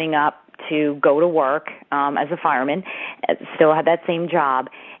was getting up to go to work as a fireman, still had that same job,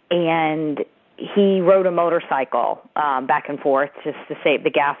 and he rode a motorcycle back and forth just to save. The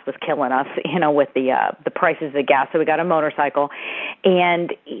gas was killing us, with the prices of the gas. So we got a motorcycle,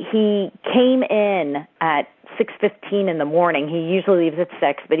 and he came in at 6:15 in the morning. He usually leaves at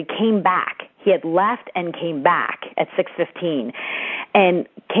 6, but he came back. He had left and came back at 6:15, and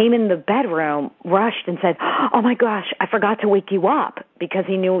came in the bedroom, rushed, and said, "Oh my gosh, I forgot to wake you up," because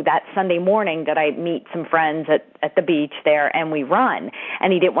he knew that Sunday morning that I meet some friends at the beach there and we run,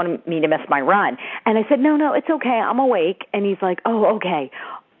 and he didn't want me to miss my run. And I said, no, it's okay, I'm awake. And he's like, oh, okay,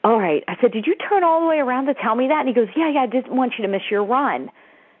 all right. I said, did you turn all the way around to tell me that? And he goes, yeah, I didn't want you to miss your run.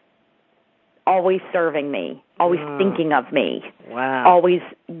 Always serving me, always thinking of me, always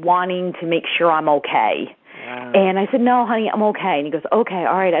wanting to make sure I'm okay. Wow. And I said, no, honey, I'm okay. And he goes, okay,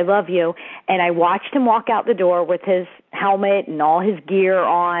 all right, I love you. And I watched him walk out the door with his helmet and all his gear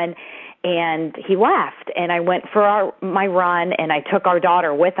on, and he left. And I went for my run, and I took our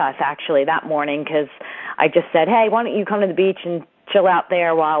daughter with us, actually, that morning, because I just said, hey, why don't you come to the beach and chill out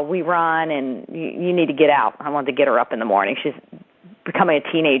there while we run, and you need to get out. I wanted to get her up in the morning. She's becoming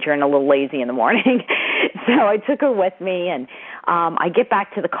a teenager and a little lazy in the morning. So I took her with me, and I get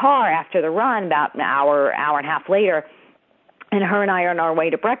back to the car after the run about an hour and a half later, and her and I are on our way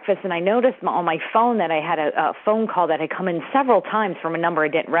to breakfast, and I noticed on my phone that I had a phone call that had come in several times from a number I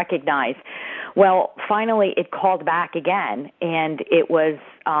didn't recognize. Well, finally it called back again, and it was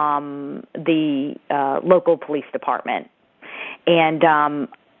the local police department. And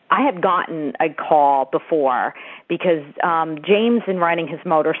I had gotten a call before because James, in riding his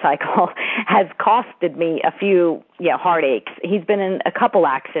motorcycle, has costed me a few heartaches. He's been in a couple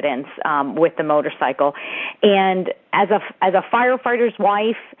accidents with the motorcycle, and as a firefighter's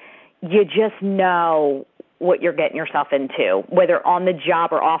wife, you just know what you're getting yourself into, whether on the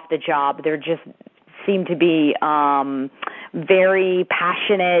job or off the job. There just seem to be very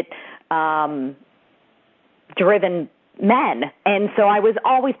passionate driven men. And so I was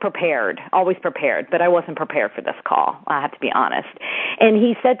always prepared, but I wasn't prepared for this call. I have to be honest. And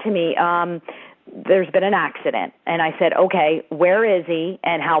he said to me, there's been an accident. And I said, okay, where is he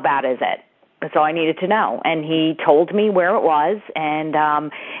and how bad is it? That's all I needed to know. And he told me where it was and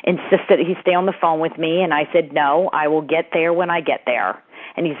insisted he stay on the phone with me. And I said, no, I will get there when I get there.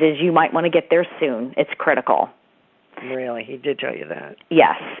 And he says, you might want to get there soon. It's critical. Really? He did tell you that?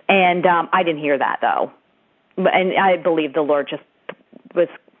 Yes. And I didn't hear that, though. And I believe the Lord just was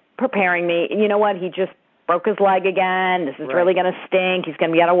preparing me. You know what? He just broke his leg again. This is really going to stink. He's going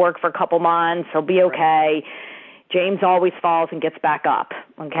to be out of work for a couple months. He'll be okay. Right. James always falls and gets back up,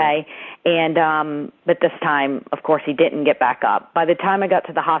 okay? And but this time, of course, he didn't get back up. By the time I got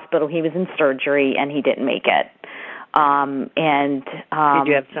to the hospital, he was in surgery, and he didn't make it. Did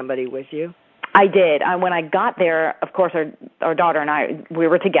you have somebody with you? I did. When I got there, of course, our daughter and I, we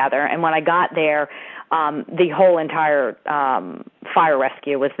were together, and when I got there, the whole entire fire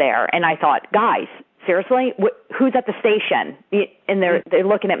rescue was there. And I thought, guys, seriously, who's at the station? And they're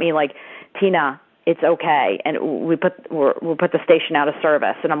looking at me like, Tina, it's okay, and we'll put the station out of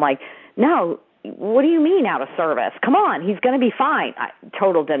service. And I'm like, no, what do you mean out of service? Come on, he's going to be fine.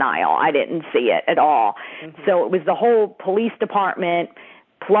 Total denial. I didn't see it at all. Mm-hmm. So it was the whole police department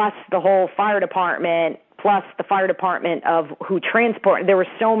plus the whole fire department plus the fire department of who transport. There were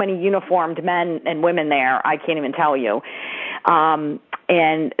so many uniformed men and women there, I can't even tell you. And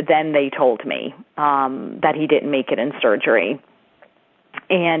then they told me that he didn't make it in surgery.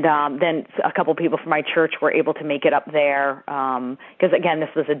 And then a couple people from my church were able to make it up there because, again, this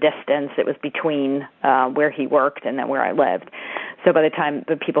was a distance. It was between where he worked and then where I lived. So by the time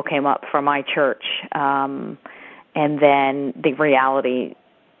the people came up from my church, and then the reality.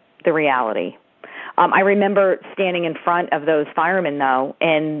 I remember standing in front of those firemen, though,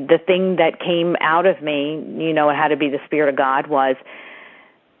 and the thing that came out of me, it had to be the Spirit of God, was,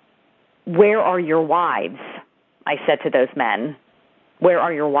 where are your wives? I said to those men. Where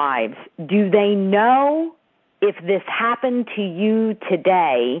are your wives? Do they know if this happened to you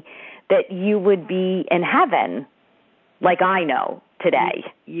today that you would be in heaven like I know today?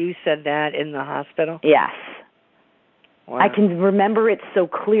 You said that in the hospital? Yes. Wow. I can remember it so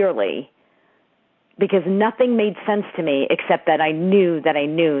clearly because nothing made sense to me except that I knew that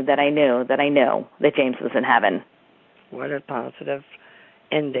James was in heaven. What a positive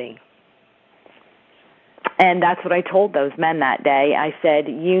ending. And that's what I told those men that day. I said,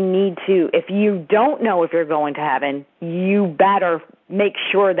 you need to, if you don't know if you're going to heaven, you better make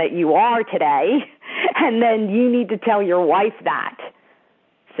sure that you are today, and then you need to tell your wife that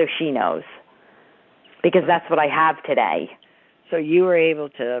so she knows, because that's what I have today. So you were able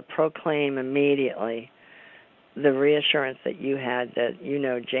to proclaim immediately the reassurance that you had that,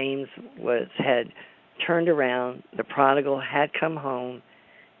 James had turned around, the prodigal had come home,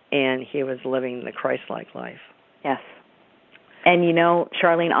 and he was living the Christ-like life. Yes. And,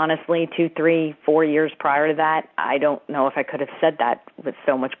 Charlyne, honestly, 2, 3, 4 years prior to that, I don't know if I could have said that with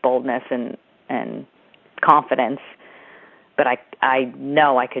so much boldness and confidence. But I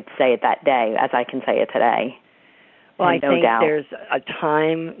know I could say it that day as I can say it today. Well, I think doubt. There's a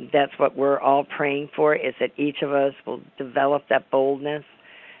time, that's what we're all praying for, is that each of us will develop that boldness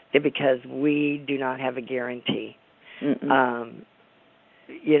because we do not have a guarantee.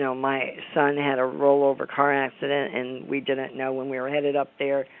 My son had a rollover car accident, and we didn't know when we were headed up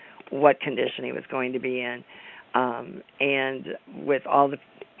there what condition he was going to be in. And with all the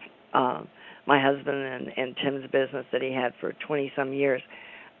my husband and Tim's business that he had for 20-some years,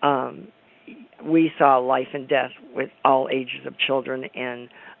 we saw life and death with all ages of children and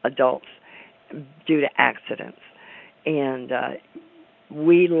adults due to accidents. And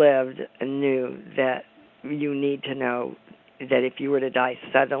we lived and knew that you need to know that if you were to die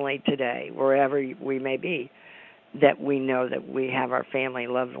suddenly today, wherever we may be, that we know that we have our family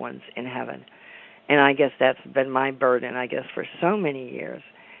loved ones in heaven. And I guess that's been my burden, for so many years.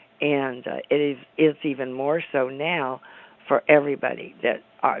 And it's even more so now for everybody,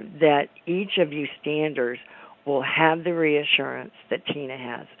 that each of you standers will have the reassurance that Tina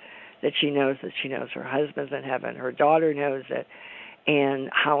has, that she knows her husband's in heaven, her daughter knows it, and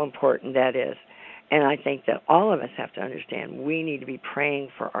how important that is. And I think that all of us have to understand we need to be praying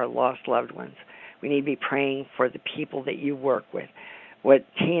for our lost loved ones. We need to be praying for the people that you work with. What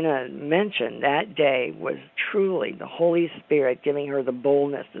Tina mentioned that day was truly the Holy Spirit giving her the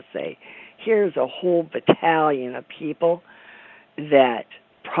boldness to say, here's a whole battalion of people that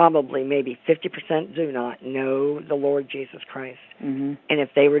probably maybe 50% do not know the Lord Jesus Christ. Mm-hmm. And if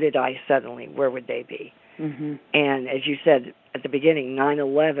they were to die suddenly, where would they be? Mm-hmm. And as you said at the beginning,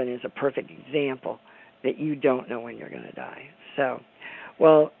 9/11 is a perfect example that you don't know when you're going to die. So,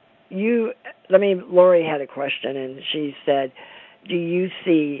 well, Lori had a question, and she said, do you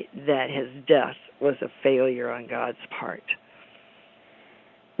see that his death was a failure on God's part?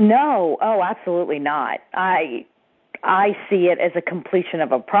 No. Oh, absolutely not. I see it as a completion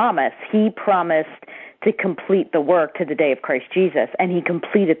of a promise. He promised to complete the work to the day of Christ Jesus, and he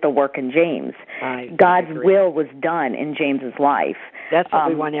completed the work in James. God's will was done in James's life. That's what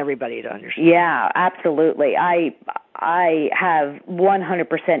we want everybody to understand. Yeah, absolutely. I have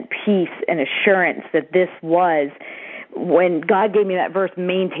 100% peace and assurance that this was, when God gave me that verse,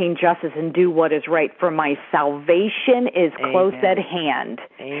 maintain justice and do what is right, for my salvation is close at hand,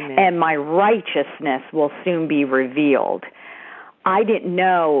 Amen. And my righteousness will soon be revealed. I didn't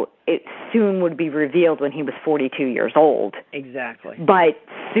know it soon would be revealed when he was 42 years old. Exactly. But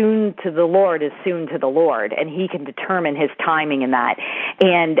soon to the Lord is soon to the Lord, and he can determine his timing in that.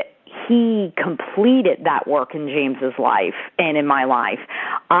 And he completed that work in James's life and in my life.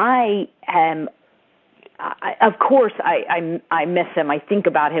 Of course, I miss him. I think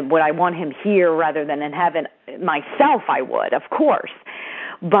about him. Would I want him here rather than in heaven? Myself, I would, of course.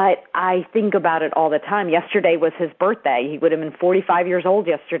 But I think about it all the time. Yesterday was his birthday. He would have been 45 years old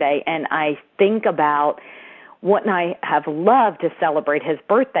yesterday. And I think about wouldn't I have loved to celebrate his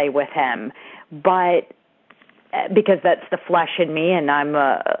birthday with him, but because that's the flesh in me, and I'm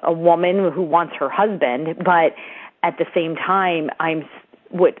a woman who wants her husband. But at the same time,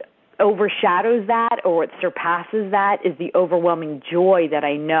 what overshadows that, or what surpasses that, is the overwhelming joy that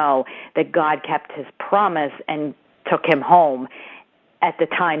I know that God kept his promise and took him home at the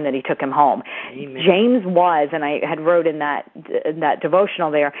time that he took him home. Amen. James was, and I had wrote in that devotional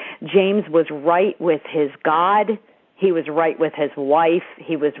there, James was right with his God, he was right with his wife,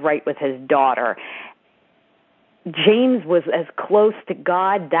 he was right with his daughter. James was as close to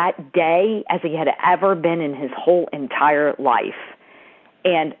God that day as he had ever been in his whole entire life.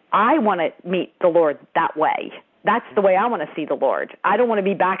 And I want to meet the Lord that way. That's the way I want to see the Lord. I don't want to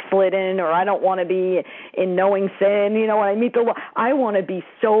be backslidden, or I don't want to be in knowing sin. When I meet the Lord, I want to be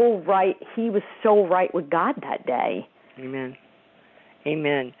so right. He was so right with God that day. Amen.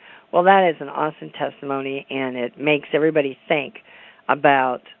 Amen. Well, that is an awesome testimony, and it makes everybody think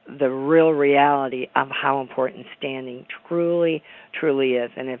about the real reality of how important standing truly, truly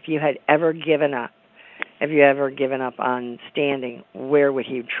is. And if you had ever given up, on standing, where would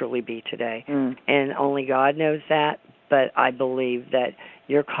he truly be today? And only God knows that, but I believe that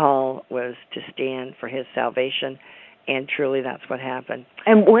your call was to stand for his salvation, and truly that's what happened.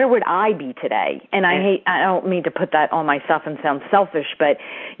 And where would I be today? And I don't mean to put that on myself and sound selfish, but,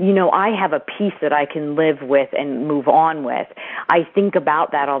 I have a peace that I can live with and move on with. I think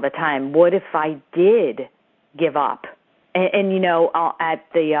about that all the time. What if I did give up? And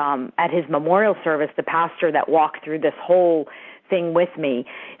at his memorial service, the pastor that walked through this whole thing with me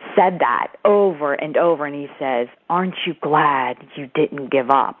said that over and over, and he says, "Aren't you glad you didn't give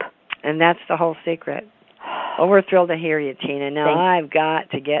up?" And that's the whole secret. Well, we're thrilled to hear you, Tina. Now, I've got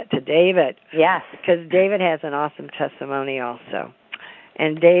to get to David. Yes. Because David has an awesome testimony also.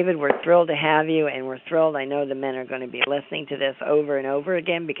 And David, we're thrilled to have you, and we're thrilled. I know the men are going to be listening to this over and over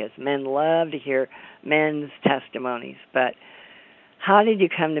again, because men love to hear men's testimonies. But how did you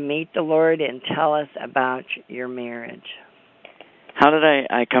come to meet the Lord, and tell us about your marriage? How did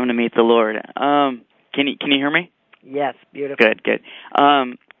I come to meet the Lord? Can you hear me? Yes, beautiful. Good.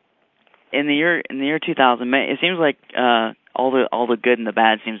 In the year 2000, May, it seems like all the good and the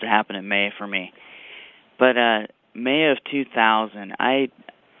bad seems to happen in May for me. But May of 2000, my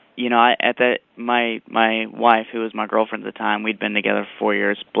wife, who was my girlfriend at the time, we'd been together for 4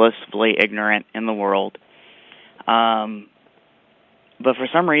 years, blissfully ignorant in the world. But for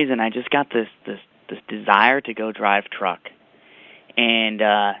some reason, I just got this desire to go drive truck, and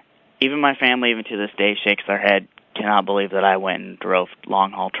even my family, even to this day, shakes their head, cannot believe that I went and drove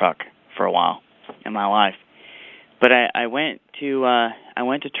long haul truck for a while in my life. But I went to a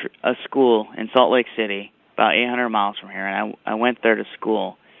school in Salt Lake City, about 800 miles from here, and I went there to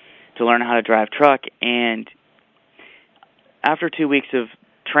school to learn how to drive truck. And after 2 weeks of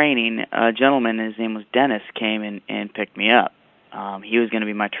training, a gentleman, his name was Dennis, came and picked me up. He was going to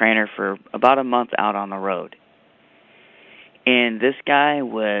be my trainer for about a month out on the road. And this guy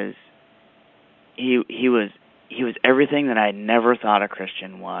was everything that I never thought a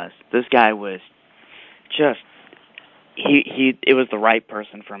Christian was. This guy was just it was the right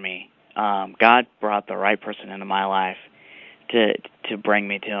person for me. God brought the right person into my life to bring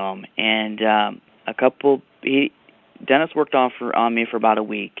me to him. And Dennis worked on me for about a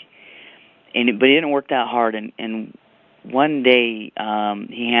week, but he didn't work that hard. And one day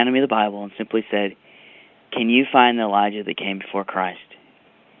he handed me the Bible and simply said, can you find the Elijah that came before Christ?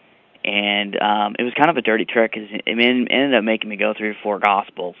 And it was kind of a dirty trick because it ended up making me go through 4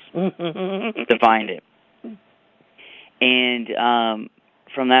 Gospels to find it. And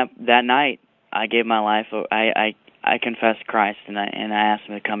from that night, I gave my life. I confessed Christ, and I asked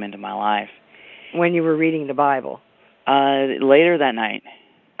Him to come into my life. When you were reading the Bible? Later that night.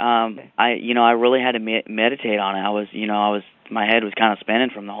 I really had to meditate on it. My head was kind of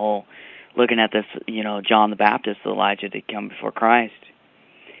spinning from the whole looking at this, John the Baptist, Elijah to come before Christ.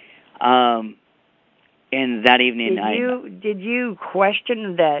 And that evening, did you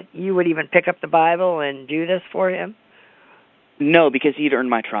question that you would even pick up the Bible and do this for Him? No, because He'd earned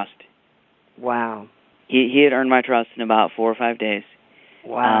my trust. Wow. He had earned my trust in about 4 or 5 days.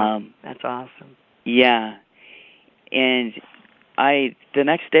 Wow, that's awesome. Yeah, and the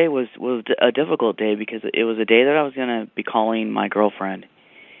next day was a difficult day because it was a day that I was going to be calling my girlfriend,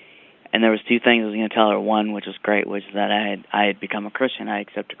 and there was 2 things I was going to tell her. One, which was great, was that I had become a Christian. I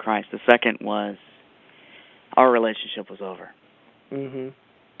accepted Christ. The second was our relationship was over.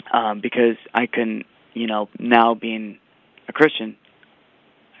 Mm-hmm. Because I couldn't, now being a Christian,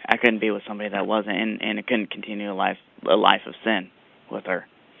 I couldn't be with somebody that wasn't, and I couldn't continue a life of sin with her.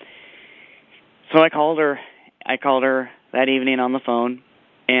 So I called her that evening on the phone,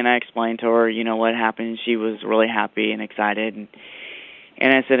 and I explained to her, what happened. She was really happy and excited, and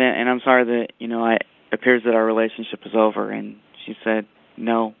I said, and I'm sorry that, it appears that our relationship is over. And she said,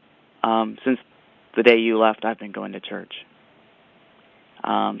 no, since the day you left, I've been going to church.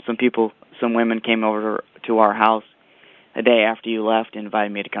 Some women came over to our house the day after you left and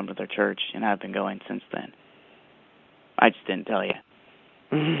invited me to come to their church, and I've been going since then. I just didn't tell you.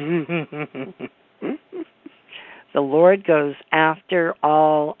 The Lord goes after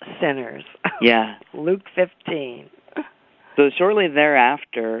all sinners. Yeah. Luke 15. So shortly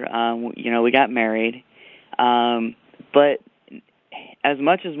thereafter, we got married. But as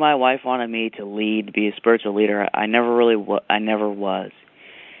much as my wife wanted me to be a spiritual leader, I never was.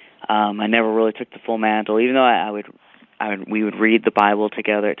 I never really took the full mantle, even though we would read the Bible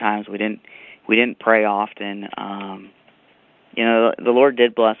together at times. We didn't pray often. The Lord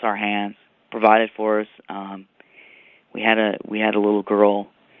did bless our hands, provided for us. We had a little girl.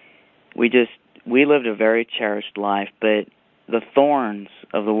 We lived a very cherished life, but the thorns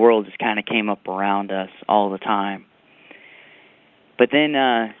of the world just kind of came up around us all the time. But then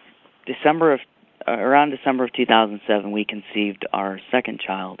around December of 2007, we conceived our second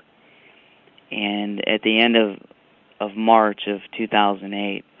child. And at the end of March of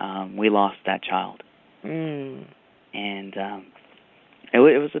 2008, we lost that child. Mm. And it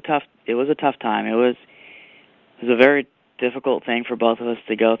was a tough time. It was a very difficult thing for both of us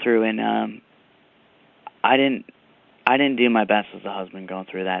to go through, and I didn't do my best as a husband going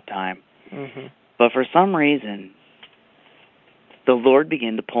through that time. Mm-hmm. But for some reason, the Lord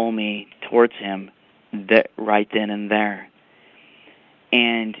began to pull me towards Him right then and there,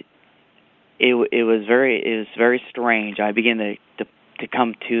 and it was very strange. I began to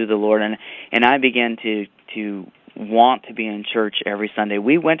come to the Lord, and I began to want to be in church every Sunday.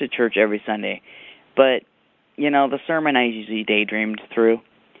 We went to church every Sunday, but the sermon I usually daydreamed through,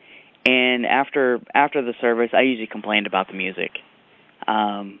 and after the service, I usually complained about the music.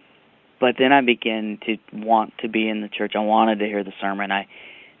 But then I began to want to be in the church. I wanted to hear the sermon. I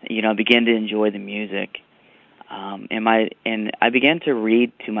began to enjoy the music, and I began to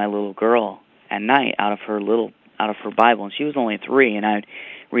read to my little girl at night out of her Bible, and she was only 3, and I'd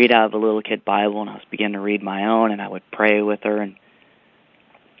read out of a little kid Bible, and I was beginning to read my own, and I would pray with her, and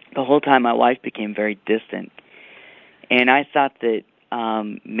the whole time my wife became very distant, and I thought that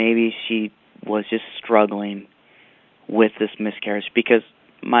maybe she was just struggling with this miscarriage, because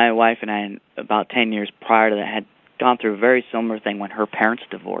my wife and I, about 10 years prior to that, had gone through a very similar thing when her parents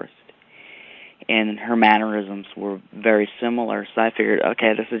divorced, and her mannerisms were very similar. So I figured,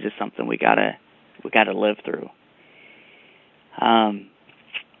 okay, this is just something we gotta live through.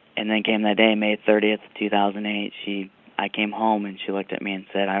 And then came that day, May 30th, 2008. I came home and she looked at me and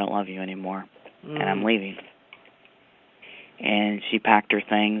said, "I don't love you anymore, and I'm leaving." And she packed her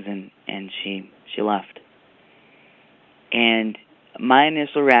things and she left. And my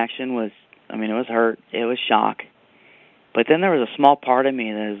initial reaction was, it was hurt, it was shock. But then there was a small part of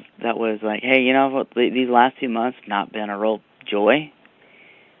me that was like, hey, these last 2 months have not been a real joy.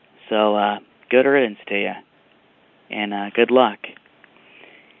 So good riddance to you, and good luck.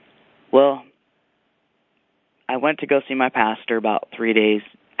 Well, I went to go see my pastor about 3 days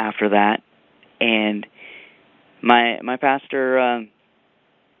after that, and my pastor,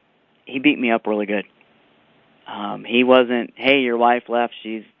 he beat me up really good. He wasn't, hey, your wife left,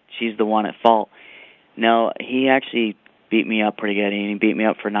 she's the one at fault. No, he actually beat me up pretty good, and he beat me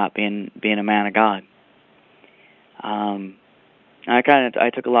up for not being a man of God.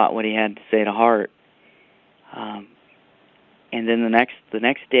 I took a lot what he had to say to heart. And then the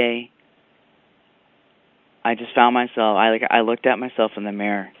next day, I just found myself. I looked at myself in the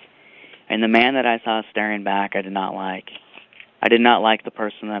mirror, and the man that I saw staring back, I did not like. I did not like the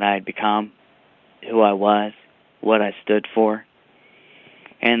person that I had become, who I was, what I stood for.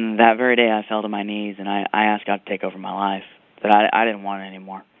 And that very day, I fell to my knees, and I asked God to take over my life. That I didn't want it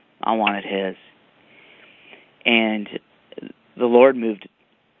anymore. I wanted His. And the Lord moved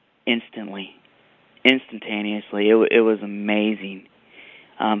instantaneously. It was amazing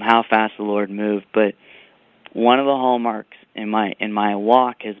how fast the Lord moved. But one of the hallmarks in my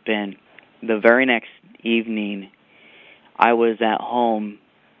walk has been the very next evening, I was at home,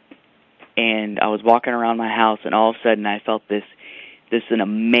 and I was walking around my house, and all of a sudden I felt this an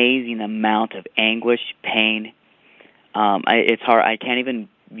amazing amount of anguish, pain. It's hard. I can't even.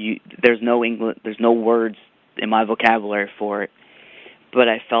 There's no words in my vocabulary for it. But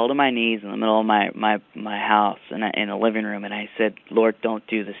I fell to my knees in the middle of my house in a living room, and I said, "Lord, don't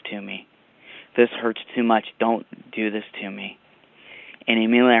do this to me. This hurts too much. Don't do this to me." And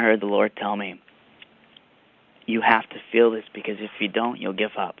immediately I heard the Lord tell me, "You have to feel this, because if you don't, you'll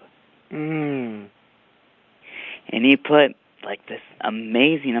give up." And He put like this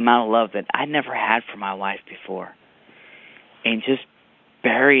amazing amount of love that I'd never had for my wife before, and just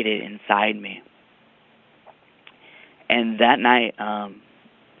buried it inside me. And that night,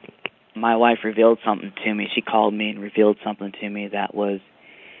 my wife revealed something to me. She called me and revealed something to me that was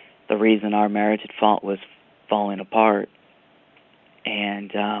the reason our marriage was falling apart.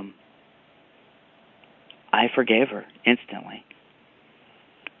 And I forgave her instantly.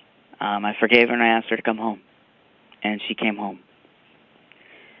 I forgave her, and I asked her to come home. And she came home.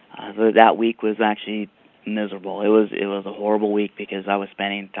 That week was actually miserable. It was a horrible week, because I was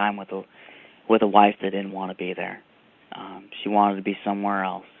spending time with a wife that didn't want to be there. She wanted to be somewhere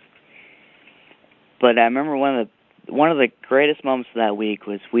else. But I remember one of the greatest moments of that week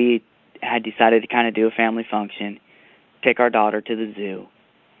was we had decided to kind of do a family function, take our daughter to the zoo.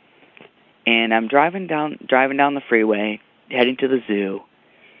 And I'm driving down the freeway, heading to the zoo.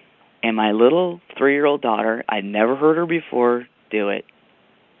 And my little 3-year-old daughter, I'd never heard her before do it,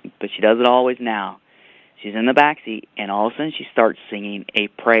 but she does it always now. She's in the backseat, and all of a sudden she starts singing a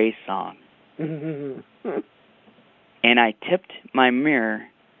praise song. And I tipped my mirror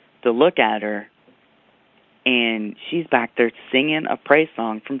to look at her, and she's back there singing a praise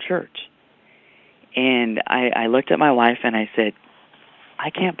song from church. And I looked at my wife, and I said,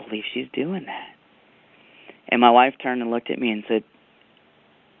 "I can't believe she's doing that." And my wife turned and looked at me and said,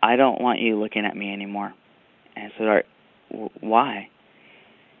 "I don't want you looking at me anymore." And I said, "All right, why?"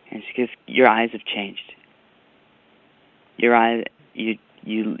 And she goes, "Your eyes have changed. Your eyes, you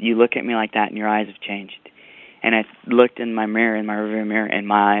look at me like that, and your eyes have changed." And I looked in my rearview mirror, and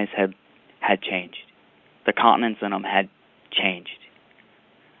my eyes had changed. The continents in them had changed.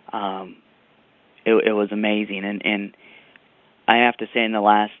 It was amazing, and I have to say,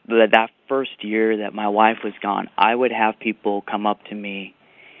 that first year that my wife was gone, I would have people come up to me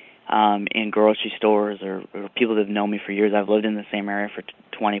in grocery stores or people that have known me for years. I've lived in the same area for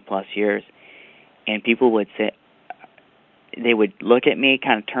 20-plus years. And people would say, they would look at me,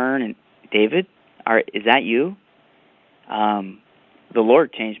 kind of turn, and, "David, is that you?" The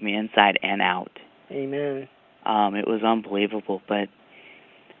Lord changed me inside and out. Amen. It was unbelievable. But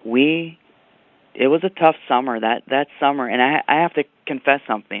it was a tough summer, that summer. And I have to confess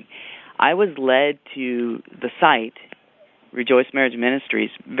something. I was led to the site, Rejoice Marriage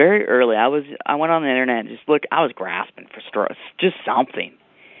Ministries, very early. I went on the internet and just looked. I was grasping for just something,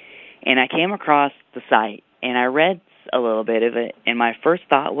 and I came across the site, and I read a little bit of it, and my first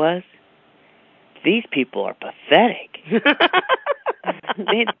thought was, these people are pathetic.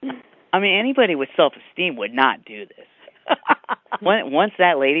 Anybody with self-esteem would not do this. Once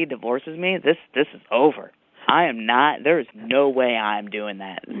that lady divorces me, this is over. I am not. There is no way I am doing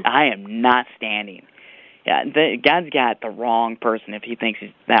that. I am not standing. Yeah, God's got the wrong person if He thinks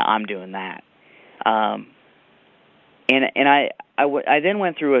that I'm doing that. And I then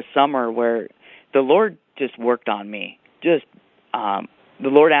went through a summer where the Lord just worked on me. The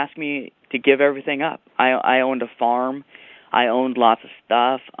Lord asked me to give everything up. I owned a farm. I owned lots of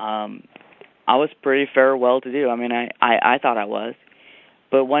stuff. I was pretty well-to-do. I thought I was.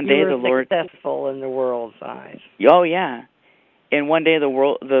 But one day the Lord, successful in the world's eyes. Oh yeah. And one day the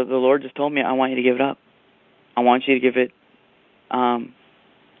Lord just told me, "I want you to give it up. I want you to give it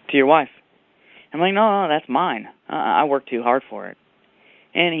to your wife." I'm like, no, that's mine. I worked too hard for it.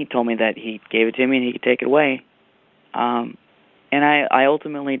 And he told me that he gave it to me and he could take it away. And I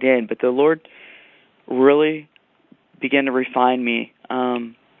ultimately did. But the Lord really began to refine me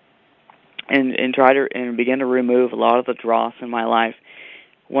and begin to remove a lot of the dross in my life.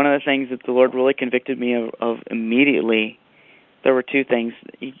 One of the things that the Lord really convicted me of immediately, there were two things.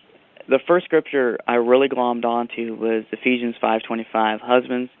 The first scripture I really glommed onto was Ephesians 5:25.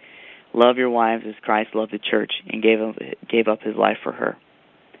 Husbands, love your wives as Christ loved the church and gave up his life for her.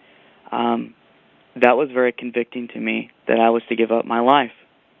 That was very convicting to me, that I was to give up my life,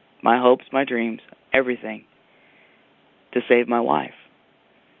 my hopes, my dreams, everything, to save my wife.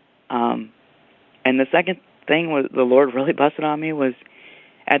 And the second thing was the Lord really busted on me was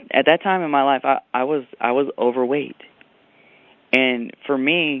at that time in my life I was overweight, and for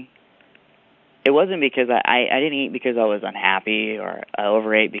me it wasn't because I didn't eat because I was unhappy or I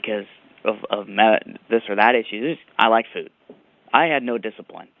overate because of this or that issue. I like food. I had no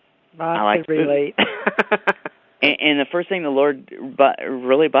discipline. I like to relate. and the first thing the Lord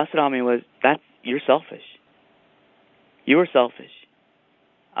really busted on me was you're selfish. You are selfish.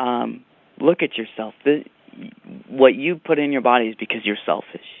 Look at yourself. What you put in your body is because you're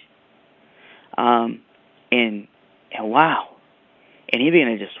selfish. And wow. And he began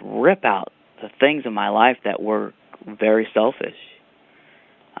to just rip out the things in my life that were very selfish.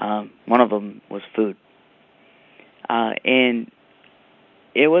 One of them was food. And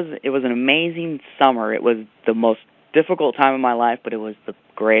it was an amazing summer. It was the most difficult time of my life, but it was the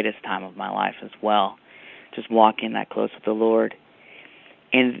greatest time of my life as well, just walking that close with the Lord.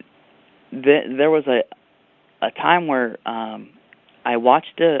 And there was a time where I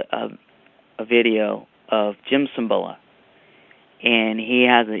watched a video of Jim Cymbala, and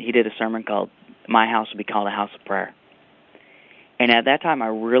he did a sermon called "My House Will Be Called a House of Prayer." And at that time, I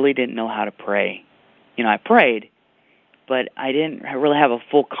really didn't know how to pray. I prayed, but I didn't really have a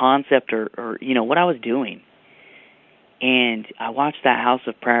full concept or what I was doing. And I watched that house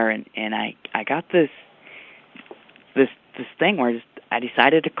of prayer, and I got this thing where I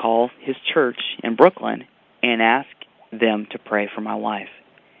decided to call his church in Brooklyn and ask them to pray for my wife,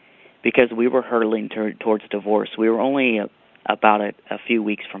 because we were hurtling towards divorce. We were only about a few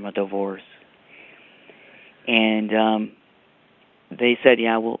weeks from a divorce. And they said,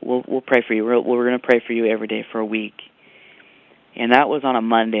 yeah, we'll pray for you. We're going to pray for you every day for a week. And that was on a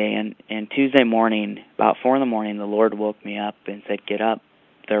Monday, and Tuesday morning, about 4 a.m, the Lord woke me up and said, get up,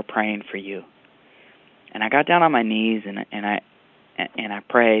 they're praying for you. And I got down on my knees, and I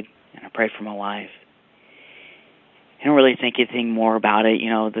prayed, and I prayed for my wife. I didn't really think anything more about it.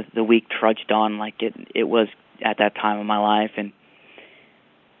 The week trudged on like it was at that time of my life. And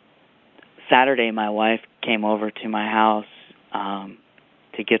Saturday, my wife came over to my house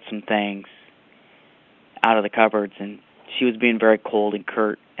to get some things out of the cupboards, and she was being very cold and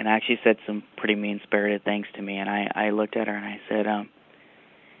curt, and actually said some pretty mean-spirited things to me. And I looked at her and I said,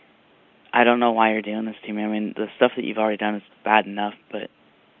 I don't know why you're doing this to me. I mean, the stuff that you've already done is bad enough, but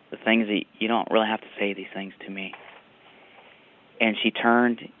the things that you don't really have to say these things to me. And she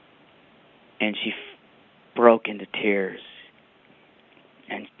turned and she broke into tears.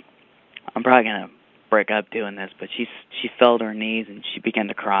 And I'm probably going to break up doing this, but she fell to her knees and she began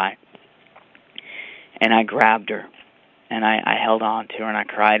to cry. And I grabbed her and I held on to her and I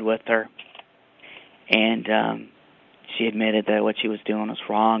cried with her. And she admitted that what she was doing was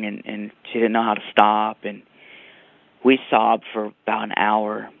wrong, and she didn't know how to stop. And we sobbed for about an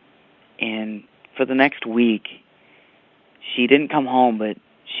hour. And for the next week, she didn't come home, but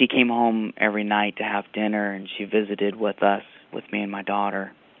she came home every night to have dinner, and she visited with us, with me and my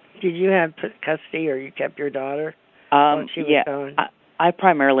daughter. Did you have custody, or you kept your daughter while she was gone? I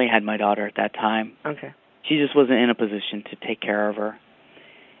primarily had my daughter at that time. Okay. She just wasn't in a position to take care of her.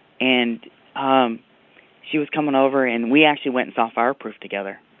 And she was coming over, and we actually went and saw Fireproof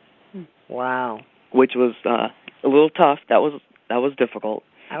together. Wow. Which was a little tough. That was difficult.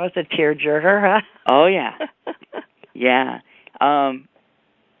 That was a tearjerker, huh? Oh, yeah. Yeah.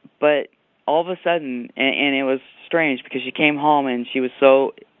 But all of a sudden, and it was strange because she came home and she was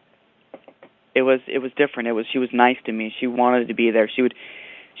so, it was different. She was nice to me. She wanted to be there. She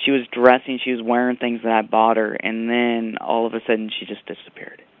was dressing, she was wearing things that I bought her, and then all of a sudden she just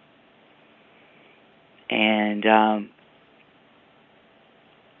disappeared. And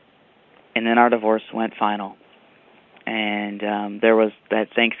then our divorce went final. And there was that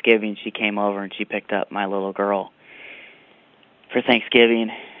Thanksgiving, she came over and she picked up my little girl for Thanksgiving,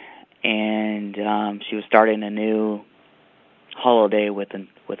 and she was starting a new holiday with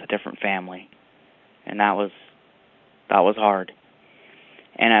a different family, and that was hard.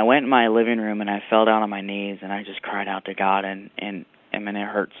 And I went in my living room and I fell down on my knees and I just cried out to God, and I mean, it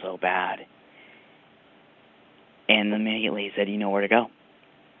hurt so bad. And immediately he said, you know where to go.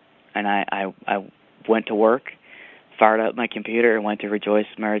 And I went to work, fired up my computer, and went to Rejoice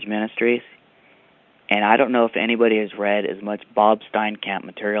Marriage Ministries. And I don't know if anybody has read as much Bob Steinkamp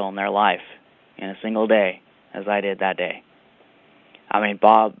material in their life in a single day as I did that day. I mean,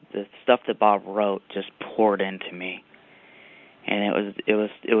 the stuff that Bob wrote just poured into me. And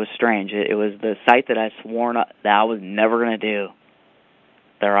it was strange. It was the sight that I sworn that I was never going to do.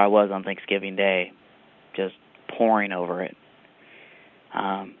 There I was on Thanksgiving Day, just poring over it,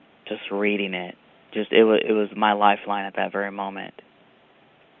 just reading it. It was my lifeline at that very moment.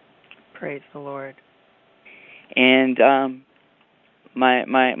 Praise the Lord. And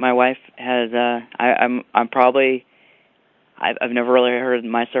my wife has I've never really heard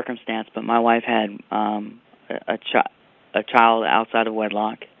my circumstance, but my wife had a child outside of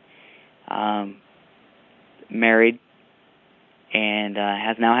wedlock, married, and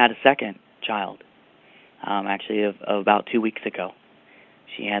has now had a second child. Actually, of about 2 weeks ago,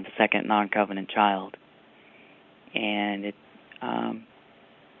 she had the second non-covenant child, and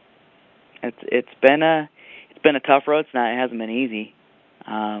it's been a tough road. It hasn't been easy.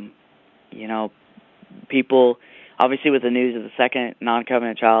 People, obviously, with the news of the second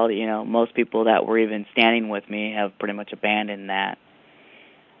non-covenant child, most people that were even standing with me have pretty much abandoned that.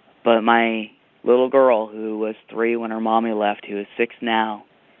 But my little girl, who was 3 when her mommy left, who is 6 now,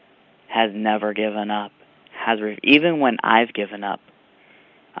 has never given up. Even when I've given up,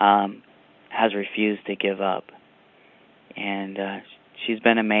 has refused to give up. And she's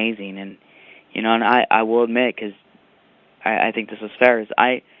been amazing. And and I will admit, because I think this is fair, is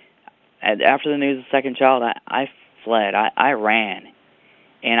after the news of the second child, I fled. I ran,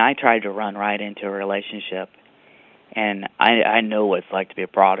 and I tried to run right into a relationship. And I know what it's like to be a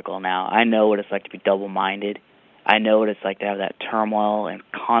prodigal now. I know what it's like to be double-minded. I know what it's like to have that turmoil and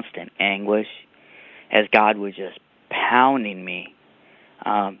constant anguish, as God was just pounding me,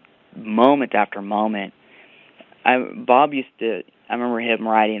 moment after moment. Bob used to. I remember him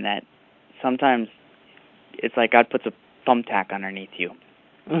writing that sometimes it's like God puts a thumbtack underneath you,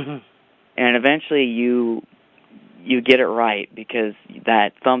 and eventually you get it right, because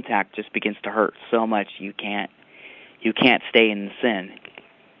that thumbtack just begins to hurt so much you can't stay in the sin.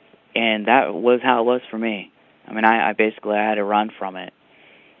 And that was how it was for me. I mean, I basically had to run from it.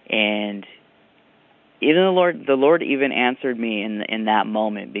 And even the Lord even answered me in that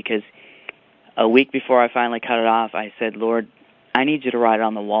moment, because a week before I finally cut it off, I said, Lord, I need you to write it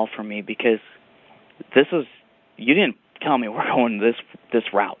on the wall for me, because you didn't tell me we're going this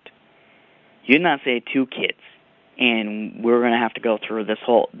route. You did not say 2 kids, and we're going to have to go through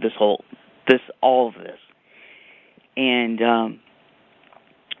all of this. And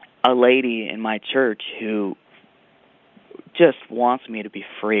a lady in my church who just wants me to be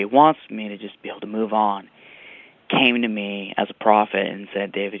free, wants me to just be able to move on, came to me as a prophet and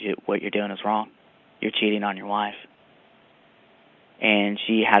said, David, what you're doing is wrong. You're cheating on your wife. And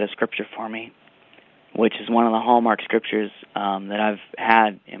she had a scripture for me, which is one of the hallmark scriptures that I've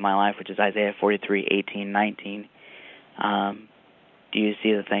had in my life, which is Isaiah 43:18-19. Do you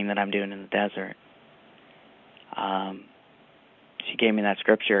see the thing that I'm doing in the desert? She gave me that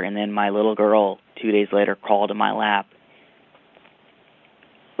scripture, and then my little girl 2 days later crawled in my lap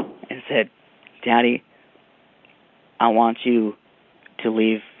and said, Daddy, I want you to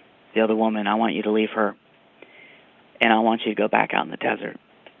leave the other woman. I want you to leave her, and I want you to go back out in the desert.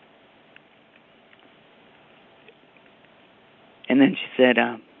 And then she said,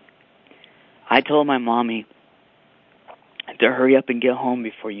 I told my mommy to hurry up and get home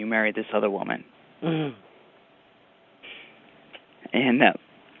before you marry this other woman. Mm. And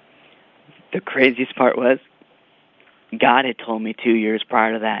the craziest part was, God had told me 2 years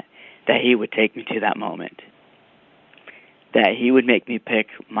prior to that he would take me to that moment, that he would make me pick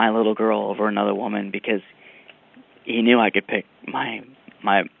my little girl over another woman, because he knew I could pick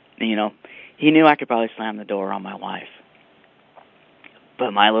he knew I could probably slam the door on my wife.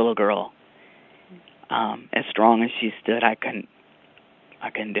 But my little girl, as strong as she stood, I couldn't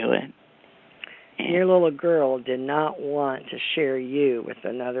do it. And your little girl did not want to share you with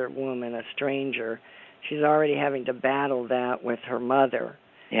another woman, a stranger. She's already having to battle that with her mother.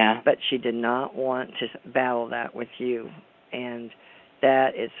 Yeah. But she did not want to battle that with you. And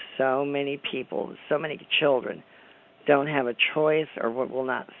that is so many people, so many children don't have a choice or will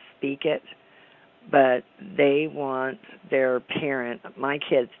not speak it, but they want their parent. My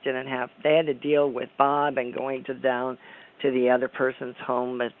kids they had to deal with Bob and going down to the other person's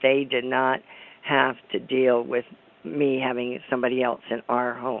home, but they did not have to deal with me having somebody else in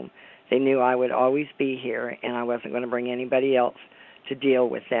our home. They knew I would always be here, and I wasn't going to bring anybody else to deal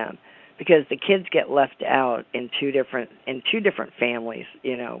with them, because the kids get left out in two different families,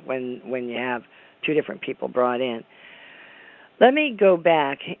 when you have two different people brought in. Let me go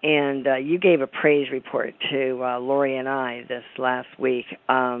back, and you gave a praise report to Lori and I this last week.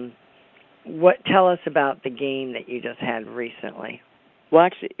 Tell us about the game that you just had recently. Well,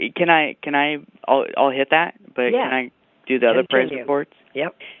 actually, I'll hit that, but yeah. Can I do the other praise reports?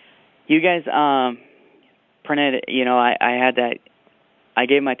 Yep. You guys printed, I had that, I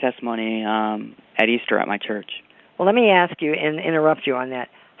gave my testimony at Easter at my church. Well, let me ask you and interrupt you on that.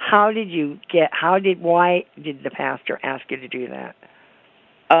 Why did the pastor ask you to do that?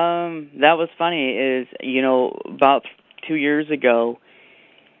 That was funny is, about 2 years ago,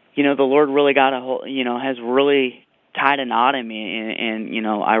 the Lord really got has really tied a knot in me, and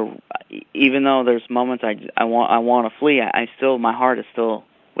I even though there's moments I want to flee, I still, my heart is still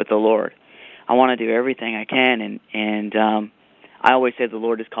with the Lord. I want to do everything I can, and I always say the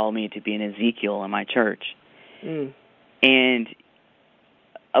Lord has called me to be an Ezekiel in my church. And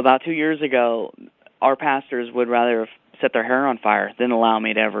about 2 years ago, our pastors would rather set their hair on fire than allow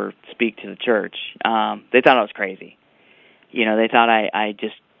me to ever speak to the church. They thought I was crazy. They thought I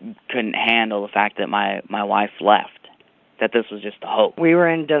just couldn't handle the fact that my wife left, that this was just a hope. We were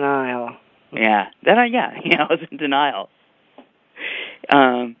in denial. Yeah. I was in denial.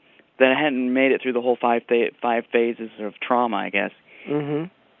 That I hadn't made it through the whole five phases of trauma, I guess. Mm-hmm.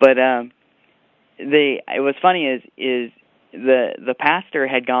 But what's funny is the pastor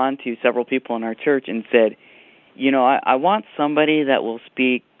had gone to several people in our church and said, I want somebody that will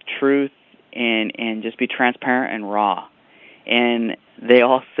speak truth and just be transparent and raw. And they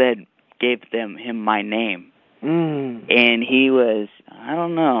all gave him my name. And he was, I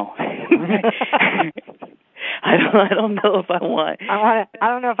don't know. I don't know if I want. I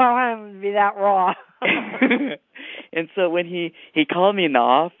don't know if I want him to be that raw. And so when he called me in the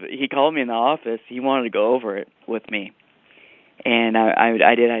office, he wanted to go over it with me. And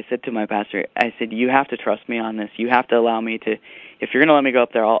I did. I said to my pastor, I said, you have to trust me on this. You have to allow me to, if you're going to let me go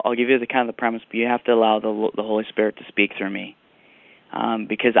up there, I'll give you the kind of the premise, but you have to allow the Holy Spirit to speak through me,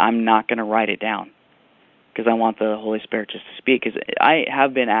 because I'm not going to write it down, because I want the Holy Spirit just to speak. Because I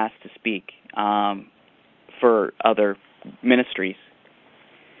have been asked to speak for other ministries.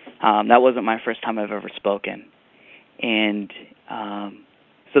 That wasn't my first time I've ever spoken. And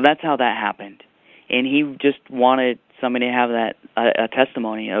so that's how that happened. And he just wanted somebody to have that a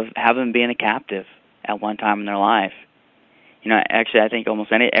testimony of having been a captive at one time in their life. Actually, I think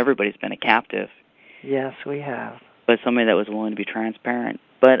almost everybody's been a captive. Yes, we have. But somebody that was willing to be transparent.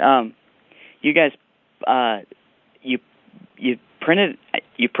 But you guys, you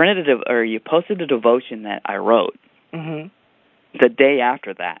posted a devotion that I wrote. Mm-hmm. The day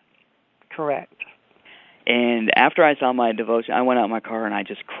after that. Correct. And after I saw my devotion, I went out in my car and I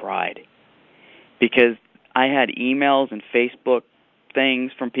just cried, because I had emails and Facebook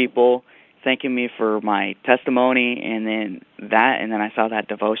things from people thanking me for my testimony, and then I saw that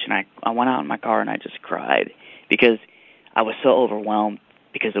devotion. I went out in my car and I just cried, because I was so overwhelmed,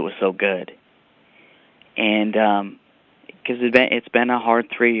 because it was so good. And because it's been a hard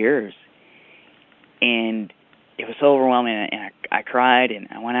 3 years, and it was so overwhelming, and I cried, and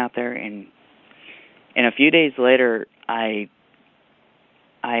I went out there, and a few days later, I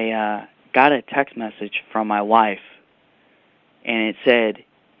got a text message from my wife, and it said,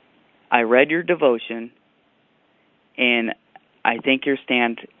 I read your devotion, and I think your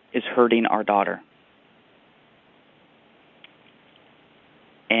stand is hurting our daughter.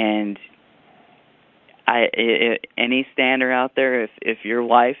 And any stander out there, if your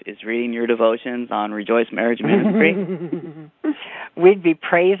wife is reading your devotions on Rejoice Marriage Ministry, we'd be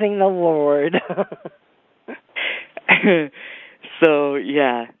praising the Lord. So,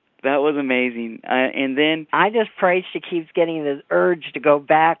 yeah, that was amazing. And then I just pray she keeps getting the urge to go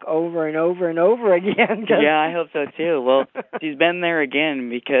back over and over and over again. Yeah, I hope so too. Well, she's been there again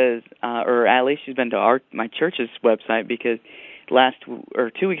because, or at least she's been to my church's website, because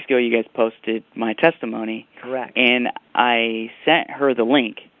 2 weeks ago you guys posted my testimony. Correct. And I sent her the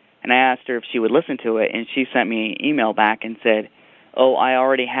link, and I asked her if she would listen to it, and she sent me an email back and said, oh, I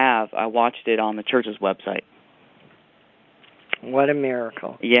already have. I watched it on the church's website. What a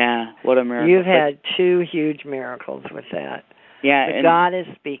miracle. Yeah, what a miracle. You've had two huge miracles with that. Yeah. But God is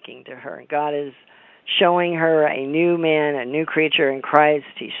speaking to her. God is showing her a new man, a new creature in Christ.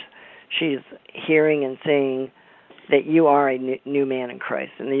 She's hearing and seeing that you are a new man in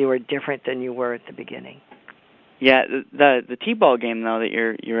Christ, and that you are different than you were at the beginning. Yeah, the T-ball game, though, that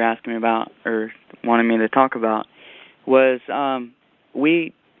you're asking me about, or wanting me to talk about, was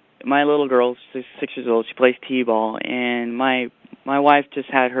my little girl, she's 6 years old, she plays T-ball, and my my wife just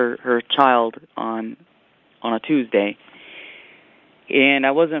had her child on a Tuesday, and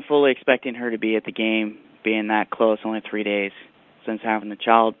I wasn't fully expecting her to be at the game, being that close, only 3 days since having the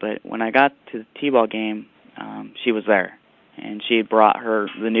child. But when I got to the T-ball game, she was there, and she had brought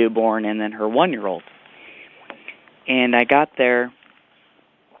the newborn and then her 1-year-old. And I got there,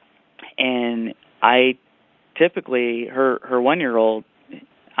 and I typically, her 1-year-old,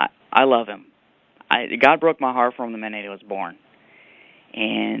 I love him. God broke my heart for him the minute he was born.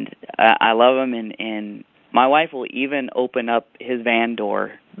 And I love him, and my wife will even open up his van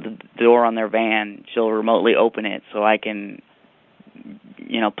door, the door on their van. She'll remotely open it so I can,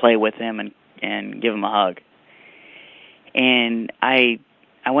 play with him and give him a hug. And I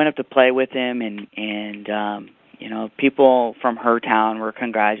went up to play with him, and people from her town were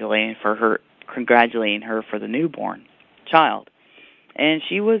congratulating her for the newborn child. And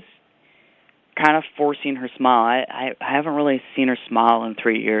she was kind of forcing her smile. I haven't really seen her smile in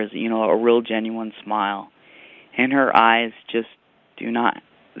 3 years, a real genuine smile. And her eyes just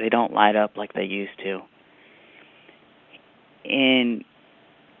they don't light up like they used to. And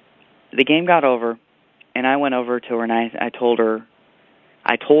the game got over, and I went over to her, and I told her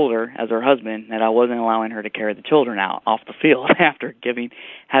as her husband that I wasn't allowing her to carry the children out off the field after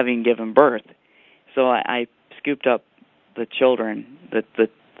having given birth. So I scooped up the children, the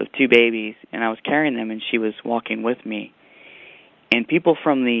 2 babies, and I was carrying them, and she was walking with me. And people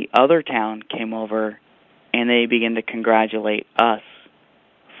from the other town came over, and they began to congratulate us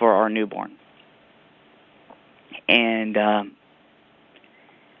for our newborn. And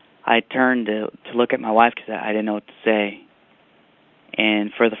I turned to look at my wife because I didn't know what to say.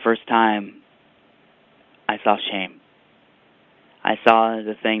 And for the first time, I saw shame. I saw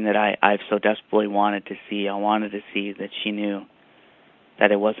the thing that I've so desperately wanted to see. I wanted to see that she knew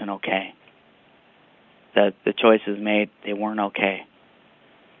that it wasn't okay, that the choices made, they weren't okay.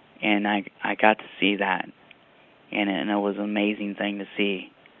 And I got to see that, and it was an amazing thing to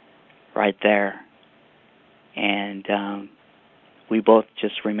see right there. And we both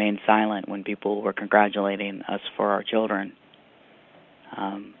just remained silent when people were congratulating us for our children.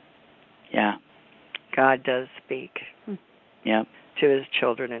 God does speak Yep. to his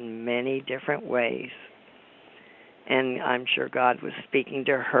children in many different ways. And I'm sure God was speaking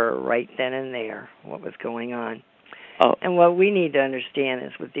to her right then and there, what was going on. Oh. And what we need to understand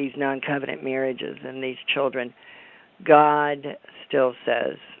is with these non-covenant marriages and these children, God still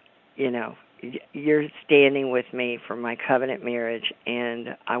says, you're standing with me for my covenant marriage, and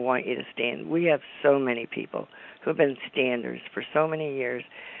I want you to stand. We have so many people who have been standers for so many years,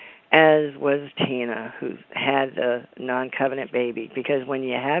 as was Tina, who had the non-covenant baby. Because when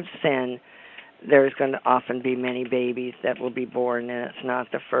you have sin, there's going to often be many babies that will be born, and it's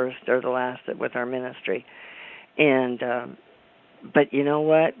not the first or the last with our ministry. And but you know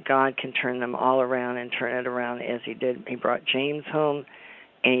what? God can turn them all around and turn it around as he did. He brought James home,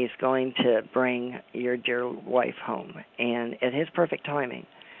 and he's going to bring your dear wife home, and at his perfect timing.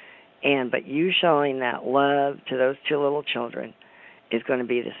 But you showing that love to those 2 little children is going to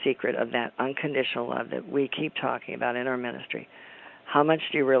be the secret of that unconditional love that we keep talking about in our ministry. How much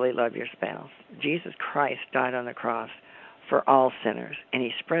do you really love your spouse? Jesus Christ died on the cross for all sinners, and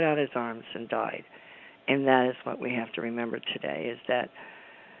he spread out his arms and died. And that is what we have to remember today, is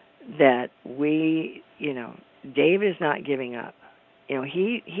that we, David is not giving up.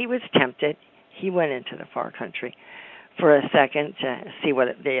 He was tempted. He went into the far country for a second to see what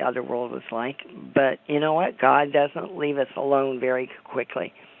the other world was like. But you know what? God doesn't leave us alone very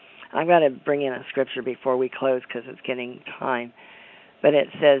quickly. I've got to bring in a scripture before we close because it's getting time. But it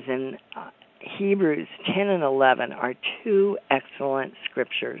says in Hebrews 10 and 11 are 2 excellent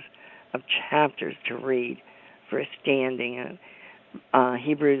scriptures of chapters to read for standing.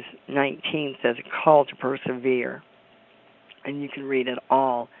 Hebrews 19 says a call to persevere. And you can read it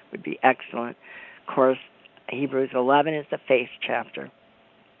all. It would be excellent. Of course, Hebrews 11 is the faith chapter.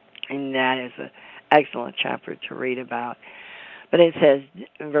 And that is an excellent chapter to read about. But it says,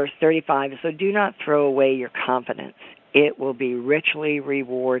 in verse 35, so do not throw away your confidence. It will be richly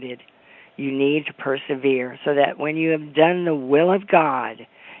rewarded. You need to persevere so that when you have done the will of God,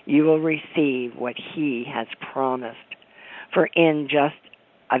 you will receive what he has promised. For in just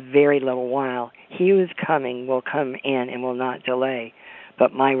a very little while, he who is coming will come in and will not delay.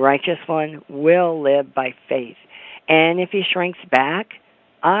 But my righteous one will live by faith. And if he shrinks back,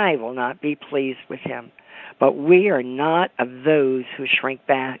 I will not be pleased with him. But we are not of those who shrink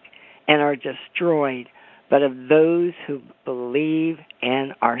back and are destroyed, but of those who believe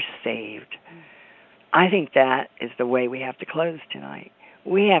and are saved. I think that is the way we have to close tonight.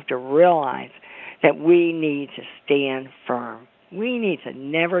 We have to realize that we need to stand firm. We need to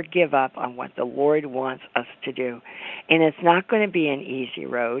never give up on what the Lord wants us to do. And it's not going to be an easy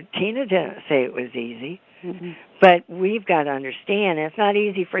road. Tina didn't say it was easy. Mm-hmm. But we've got to understand it's not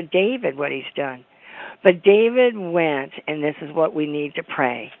easy for David what he's done. But David went, and this is what we need to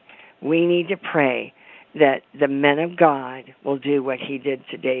pray. We need to pray that the men of God will do what he did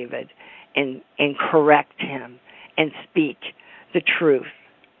to David and correct him and speak the truth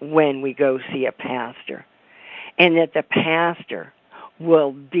when we go see a pastor. And that the pastor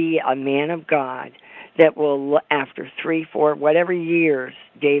will be a man of God that will, after 3, 4, whatever years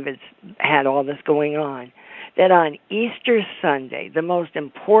David's had all this going on, that on Easter Sunday, the most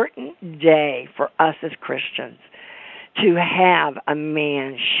important day for us as Christians, to have a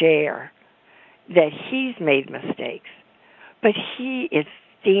man share that he's made mistakes, but he is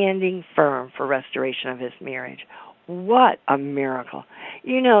standing firm for restoration of his marriage. What a miracle.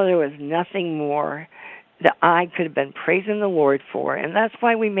 You know, there was nothing more that I could have been praising the Lord for, and that's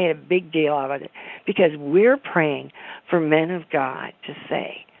why we made a big deal out of it, because we're praying for men of God to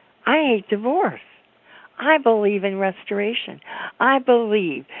say, I hate divorce. I believe in restoration. I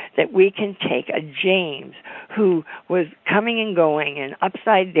believe that we can take a James who was coming and going and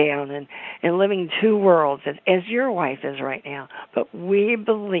upside down and living two worlds as your wife is right now, but we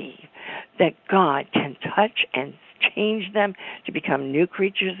believe that God can touch and change them to become new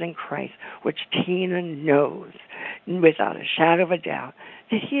creatures in Christ, which Tina knows without a shadow of a doubt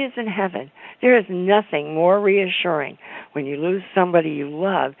that he is in heaven. There is nothing more reassuring when you lose somebody you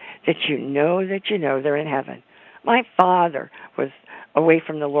love that you know they're in heaven. My father was away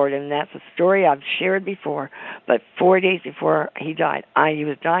from the Lord, and that's a story I've shared before, but 4 days before he died, he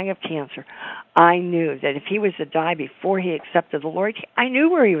was dying of cancer. I knew that if he was to die before he accepted the Lord, I knew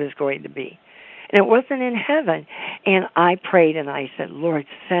where he was going to be. And it wasn't in heaven. And I prayed and I said, Lord,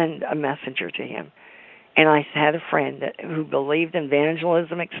 send a messenger to him. And I had a friend who believed in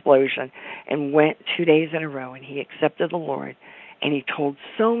evangelism explosion and went 2 days in a row, and he accepted the Lord. And he told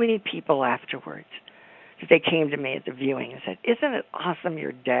so many people afterwards that they came to me at the viewing and said, isn't it awesome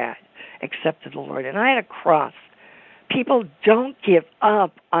your dad accepted the Lord? And I had a cross. People, don't give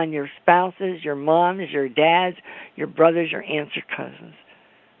up on your spouses, your moms, your dads, your brothers, your aunts, your cousins.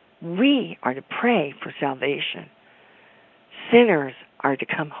 We are to pray for salvation. Sinners are to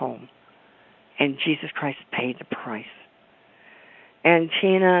come home. And Jesus Christ paid the price. And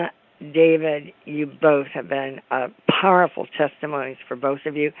Tina, David, you both have been powerful testimonies for both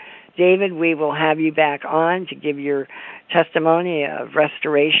of you. David, we will have you back on to give your testimony of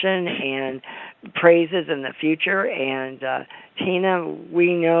restoration and praises in the future. And Tina,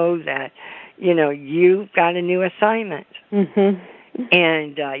 we know that, you've got a new assignment. Mm-hmm.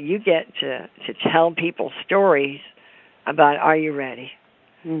 And you get to tell people stories about, are you ready?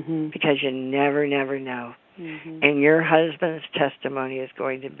 Mm-hmm. Because you never know. Mm-hmm. And your husband's testimony is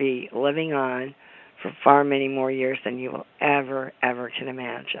going to be living on for far many more years than you will ever can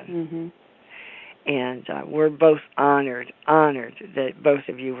imagine. Mm-hmm. And we're both honored that both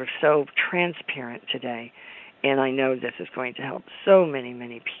of you were so transparent today. And I know this is going to help so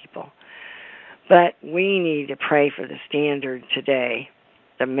many people. But we need to pray for the standard today,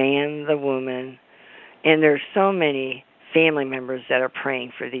 the man, the woman, and there's so many family members that are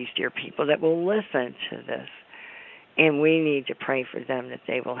praying for these dear people that will listen to this. And we need to pray for them that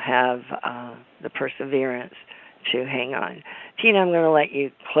they will have the perseverance to hang on. Tina, I'm going to let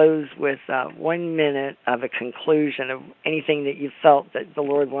you close with 1 minute of a conclusion of anything that you felt that the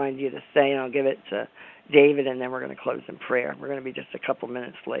Lord wanted you to say, and I'll give it to David, and then we're going to close in prayer. We're going to be just a couple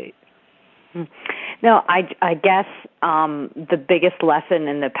minutes late. No, I guess the biggest lesson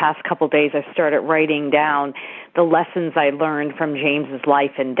in the past couple of days, I started writing down the lessons I learned from James's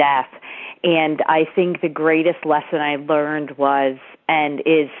life and death. And I think the greatest lesson I learned was, and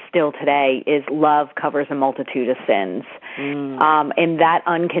is still today, is love covers a multitude of sins. And that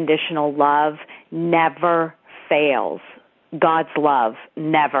unconditional love never fails. God's love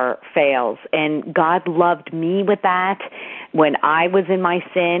never fails. And God loved me with that when I was in my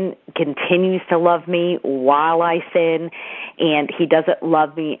sin, continues to love me while I sin, and he doesn't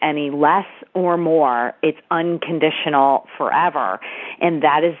love me any less or more. It's unconditional forever. And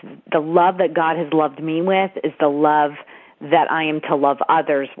that is the love that God has loved me with, is the love that I am to love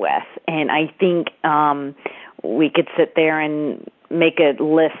others with. And I think we could sit there and make a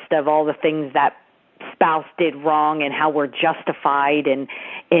list of all the things that spouse did wrong and how we're justified in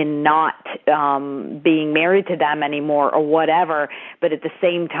not being married to them anymore or whatever. But at the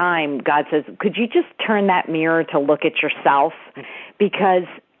same time, God says, could you just turn that mirror to look at yourself? Because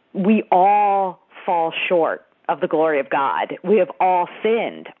we all fall short of the glory of God. We have all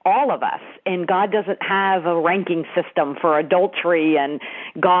sinned, all of us, and God doesn't have a ranking system for adultery and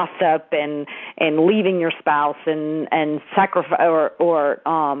gossip and leaving your spouse and sacrifice or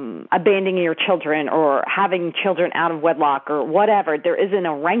abandoning your children or having children out of wedlock or whatever. There isn't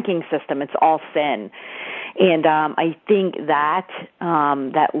a ranking system. It's all sin. And I think that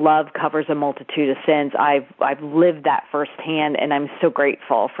that love covers a multitude of sins. I've lived that firsthand, and I'm so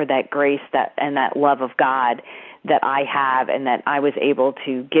grateful for that grace and that love of God that I have, and that I was able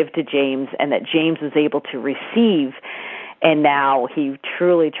to give to James, and that James was able to receive. And now he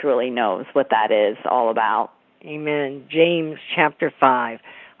truly, truly knows what that is all about. Amen. James chapter 5.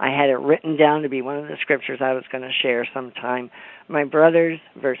 I had it written down to be one of the scriptures I was going to share sometime. My brothers,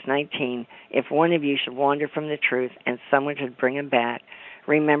 verse 19, if one of you should wander from the truth and someone should bring him back,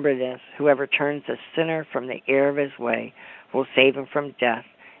 remember this, whoever turns a sinner from the error of his way will save him from death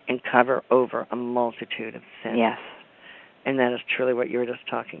and cover over a multitude of sins. Yes. And that is truly what you were just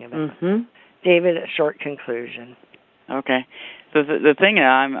talking about. Mm-hmm. David, a short conclusion. Okay. So the thing that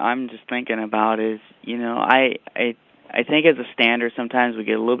I'm just thinking about is, I think as a standard, sometimes we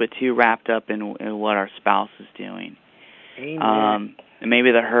get a little bit too wrapped up in what our spouse is doing. Amen.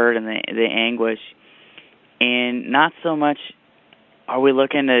 Maybe the hurt and the anguish, and not so much are we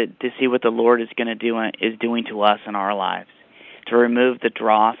looking to see what the Lord is doing to us in our lives, to remove the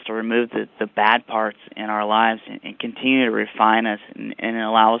dross, to remove the bad parts in our lives, and continue to refine us and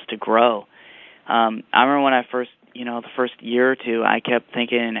allow us to grow. I remember when I first, the first year or two, I kept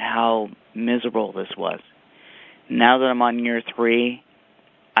thinking how miserable this was. Now that I'm on year 3,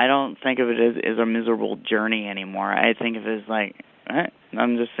 I don't think of it as a miserable journey anymore. I think of it as like,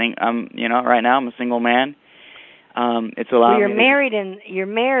 I'm just saying, right now I'm a single man. It's allowed. Well, you're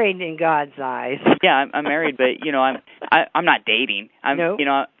married in God's eyes. Yeah, I'm married, but I'm not dating. Nope.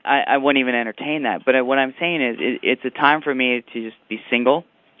 I wouldn't even entertain that. But what I'm saying is, it's a time for me to just be single,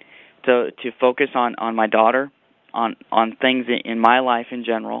 to focus on my daughter, on things in my life in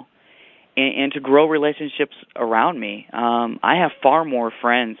general. And to grow relationships around me. I have far more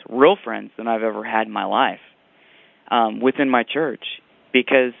friends, real friends, than I've ever had in my life within my church.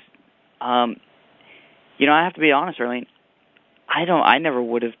 Because, I have to be honest, Charlyne, I never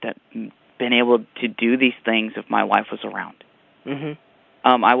would have been able to do these things if my wife was around.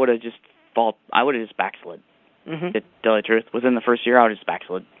 Mm-hmm. I would have just backslid. Mm-hmm. To tell the truth, within the first year, I would have just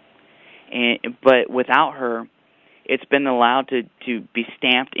backslid. But without her, it's been allowed to be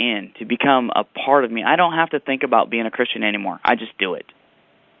stamped in, to become a part of me. I don't have to think about being a Christian anymore. I just do it.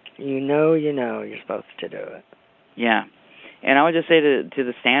 You're supposed to do it. Yeah. And I would just say to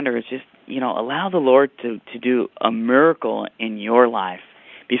the standards, just, allow the Lord to do a miracle in your life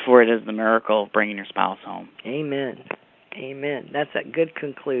before it is the miracle of bringing your spouse home. Amen. That's a good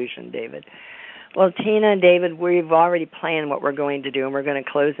conclusion, David. Well, Tina and David, we've already planned what we're going to do, and we're going to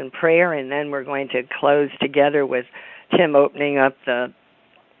close in prayer, and then we're going to close together with Tim opening up the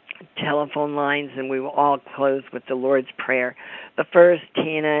telephone lines, and we will all close with the Lord's Prayer. But first,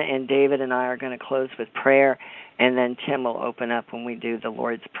 Tina and David and I are going to close with prayer, and then Tim will open up when we do the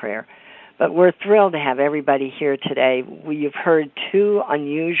Lord's Prayer. But we're thrilled to have everybody here today. You've heard 2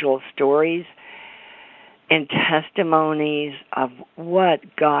 unusual stories and testimonies of what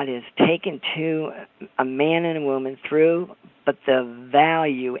God has taken to a man and a woman through, but the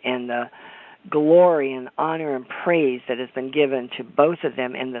value and the glory and honor and praise that has been given to both of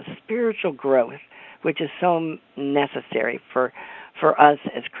them, and the spiritual growth, which is so necessary for us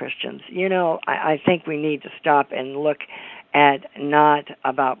as Christians. I think we need to stop and look at not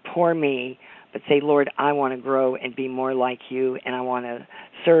about poor me, but say, Lord, I want to grow and be more like you, and I want to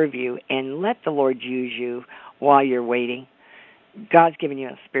serve you, and let the Lord use you while you're waiting. God's given you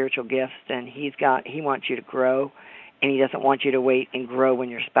a spiritual gift, and He wants you to grow, and He doesn't want you to wait and grow when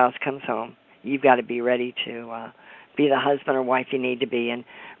your spouse comes home. You've got to be ready to be the husband or wife you need to be. And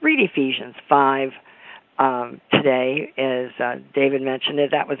read Ephesians 5 today, as David mentioned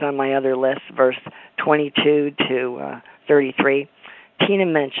it. That was on my other list, verse 22 to 33. Tina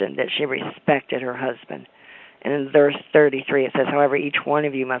mentioned that she respected her husband. And in verse 33 it says, however, each one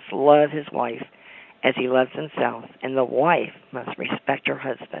of you must love his wife as he loves himself, and the wife must respect her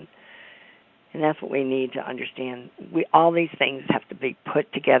husband. And that's what we need to understand. All these things have to be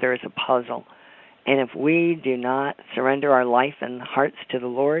put together as a puzzle. And if we do not surrender our life and hearts to the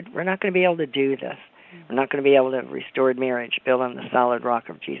Lord, we're not going to be able to do this. We're not going to be able to have restored marriage built on the solid rock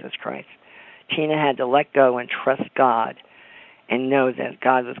of Jesus Christ. Tina had to let go and trust God and know that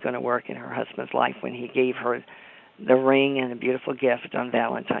God was going to work in her husband's life when He gave her the ring and a beautiful gift on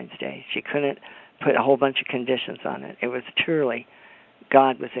Valentine's Day. She couldn't put a whole bunch of conditions on it. It was truly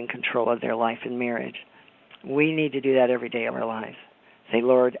God was in control of their life and marriage. We need to do that every day of our lives. Say,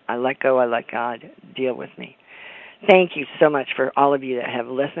 Lord, I let go, I let God deal with me. Thank you so much for all of you that have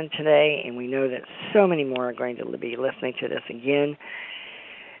listened today, and we know that so many more are going to be listening to this again.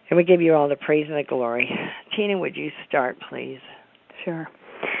 And we give you all the praise and the glory. Tina, would you start, please? Sure.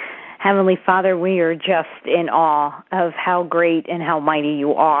 Heavenly Father, we are just in awe of how great and how mighty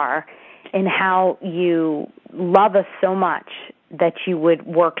you are, and how you love us so much that you would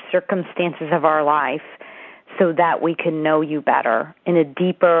work circumstances of our life so that we can know you better in a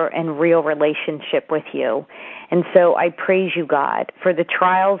deeper and real relationship with you. And so I praise you, God, for the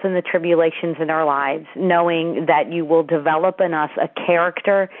trials and the tribulations in our lives, knowing that you will develop in us a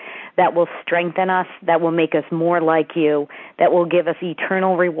character that will strengthen us, that will make us more like you, that will give us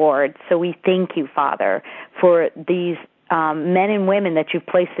eternal rewards. So we thank you, Father, for these men and women that you've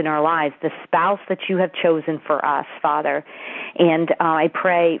placed in our lives, the spouse that you have chosen for us, Father. And I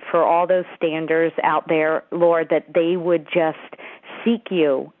pray for all those standers out there, Lord, that they would just seek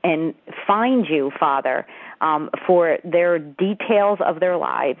you and find you, Father, for their details of their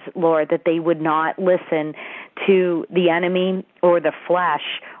lives, Lord, that they would not listen to the enemy or the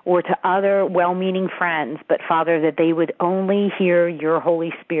flesh or to other well-meaning friends, but, Father, that they would only hear your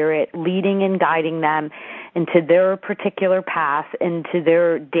Holy Spirit leading and guiding them into their particular path, into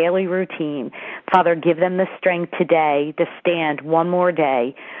their daily routine. Father, give them the strength today to stand one more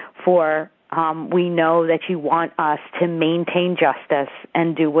day, for we know that you want us to maintain justice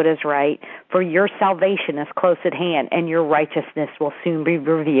and do what is right, for your salvation is close at hand and your righteousness will soon be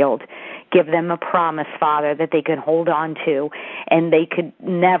revealed. Give them a promise, Father, that they can hold on to and they could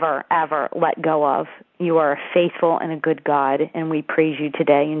never, ever let go of. You are a faithful and a good God, and we praise you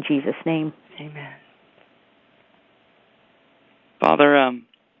today in Jesus' name. Amen. Father, I'm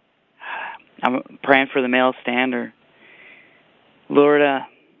praying for the male stander. Lord,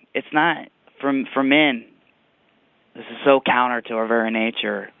 it's not for men. This is so counter to our very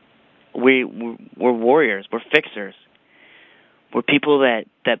nature. We're warriors. We're fixers. We're people that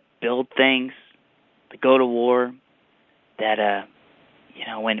build things, that go to war, that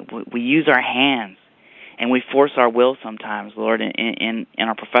when we use our hands and we force our will sometimes, Lord, in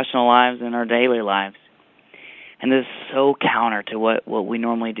our professional lives and our daily lives. And this is so counter to what we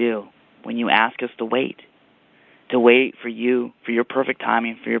normally do when you ask us to wait for you, for your perfect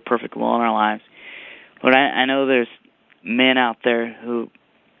timing, for your perfect will in our lives. Lord, I know there's men out there who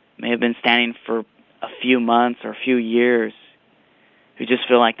may have been standing for a few months or a few years who just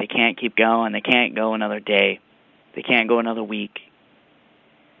feel like they can't keep going. They can't go another day. They can't go another week.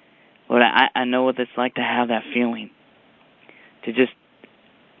 Lord, I know what it's like to have that feeling, to just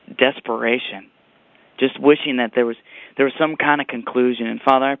desperation, just wishing that there was some kind of conclusion. And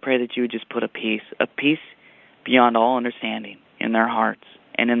Father, I pray that you would just put a peace beyond all understanding in their hearts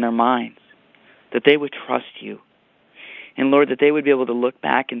and in their minds, that they would trust you. And Lord, that they would be able to look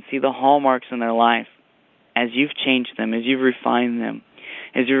back and see the hallmarks in their life as you've changed them, as you've refined them,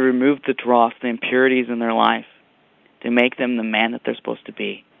 as you removed the dross, the impurities in their life, to make them the man that they're supposed to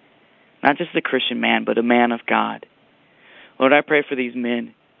be. Not just a Christian man, but a man of God. Lord, I pray for these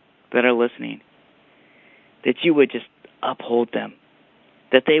men that are listening, that you would just uphold them,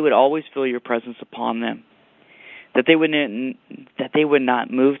 that they would always feel your presence upon them, that they would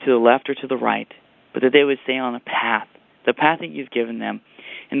not move to the left or to the right, but that they would stay on a path, the path that you've given them,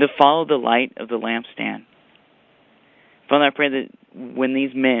 and to follow the light of the lampstand. Father, I pray that when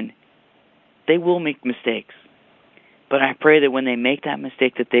these men, they will make mistakes, but I pray that when they make that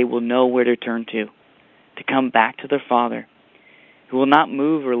mistake, that they will know where to turn to come back to their Father, who will not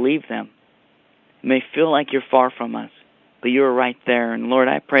move or leave them. It may feel like you're far from us, but you're right there. And Lord,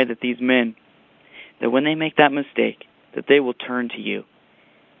 I pray that these men, that when they make that mistake, that they will turn to you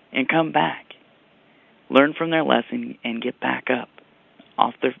and come back, learn from their lesson, and get back up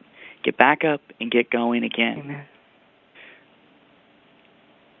and get going again. Amen.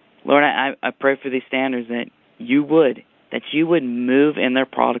 Lord, I pray for these standards that you would move in their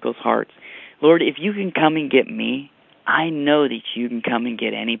prodigals' hearts. Lord, if you can come and get me, I know that you can come and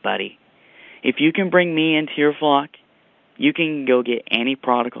get anybody. If you can bring me into your flock, you can go get any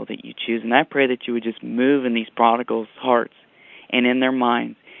prodigal that you choose. And I pray that you would just move in these prodigals' hearts and in their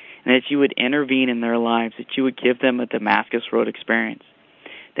minds, and that you would intervene in their lives, that you would give them a Damascus Road experience,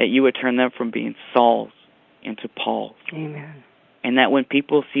 that you would turn them from being Sauls into Pauls. Amen. And that when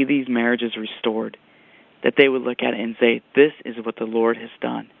people see these marriages restored, that they would look at it and say, this is what the Lord has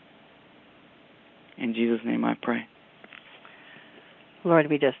done. In Jesus' name I pray. Lord,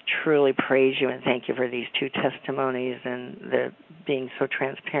 we just truly praise you and thank you for these two testimonies and the being so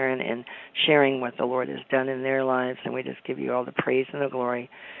transparent and sharing what the Lord has done in their lives. And we just give you all the praise and the glory.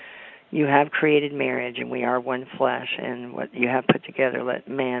 You have created marriage, and we are one flesh, and what you have put together, let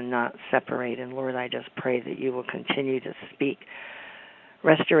man not separate. And Lord, I just pray that you will continue to speak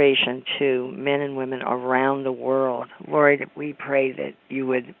restoration to men and women around the world. Lord, we pray that you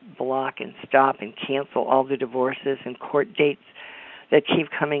would block and stop and cancel all the divorces and court dates that keep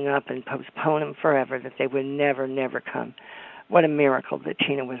coming up and postpone them forever, that they would never, never come. What a miracle that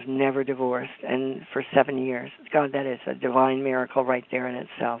Tina was never divorced, and for 7 years. God, that is a divine miracle right there in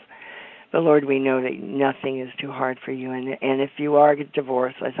itself. But Lord, we know that nothing is too hard for you, and if you are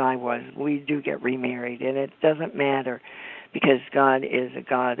divorced, as I was, we do get remarried, and it doesn't matter, because God is a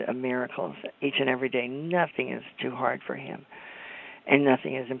God of miracles each and every day. Nothing is too hard for him, and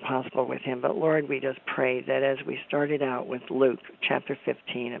nothing is impossible with him. But Lord, we just pray that as we started out with Luke chapter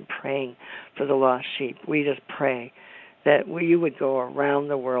 15 and praying for the lost sheep, we just pray that you would go around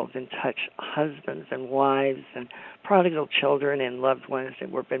the world and touch husbands and wives and prodigal children and loved ones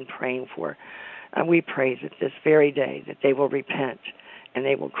that we've been praying for. And we pray that this very day that they will repent and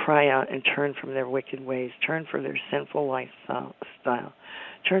they will cry out and turn from their wicked ways, turn from their sinful lifestyle,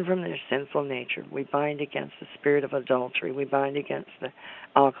 turn from their sinful nature. We bind against the spirit of adultery. We bind against the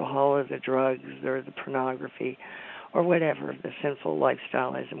alcohol or the drugs or the pornography or whatever the sinful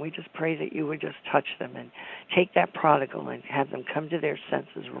lifestyle is. And we just pray that you would just touch them and take that prodigal and have them come to their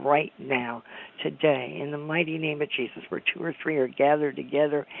senses right now, today, in the mighty name of Jesus, where 2 or 3 are gathered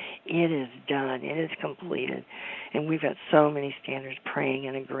together. It is done. It is completed. And we've got so many standards praying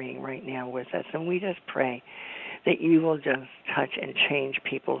and agreeing right now with us. And we just pray that you will just touch and change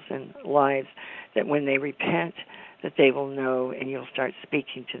people's lives, that when they repent, that they will know and you'll start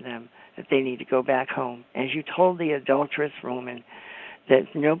speaking to them that they need to go back home. As you told the adulterous woman that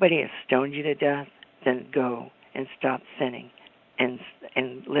nobody has stoned you to death, then go and stop sinning and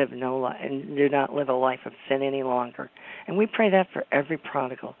live no life, and do not live a life of sin any longer. And we pray that for every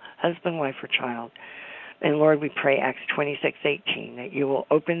prodigal, husband, wife, or child. And Lord, we pray Acts 26:18 that you will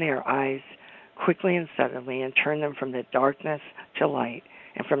open their eyes quickly and suddenly and turn them from the darkness to light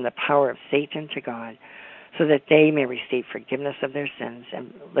and from the power of Satan to God, so that they may receive forgiveness of their sins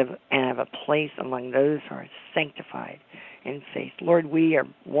and live and have a place among those who are sanctified in faith. Lord, we are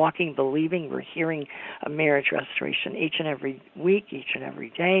walking, believing, we're hearing a marriage restoration each and every week, each and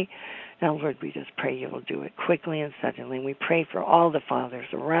every day. Now, Lord, we just pray you will do it quickly and suddenly. And we pray for all the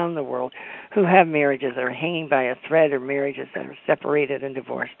fathers around the world who have marriages that are hanging by a thread or marriages that are separated and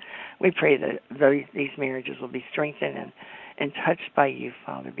divorced. We pray that these marriages will be strengthened and touched by you,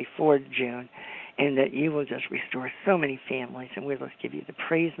 Father, before June, and that you will just restore so many families, and we'll just give you the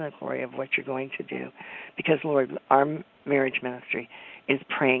praise and the glory of what you're going to do. Because, Lord, our marriage ministry is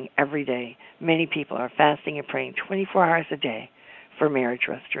praying every day. Many people are fasting and praying 24 hours a day for marriage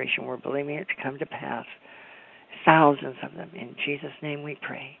restoration. We're believing it to come to pass. Thousands of them. In Jesus' name we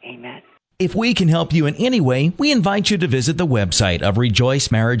pray. Amen. If we can help you in any way, we invite you to visit the website of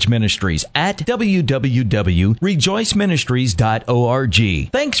Rejoice Marriage Ministries at www.rejoiceministries.org.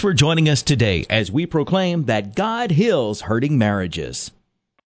 Thanks for joining us today as we proclaim that God heals hurting marriages.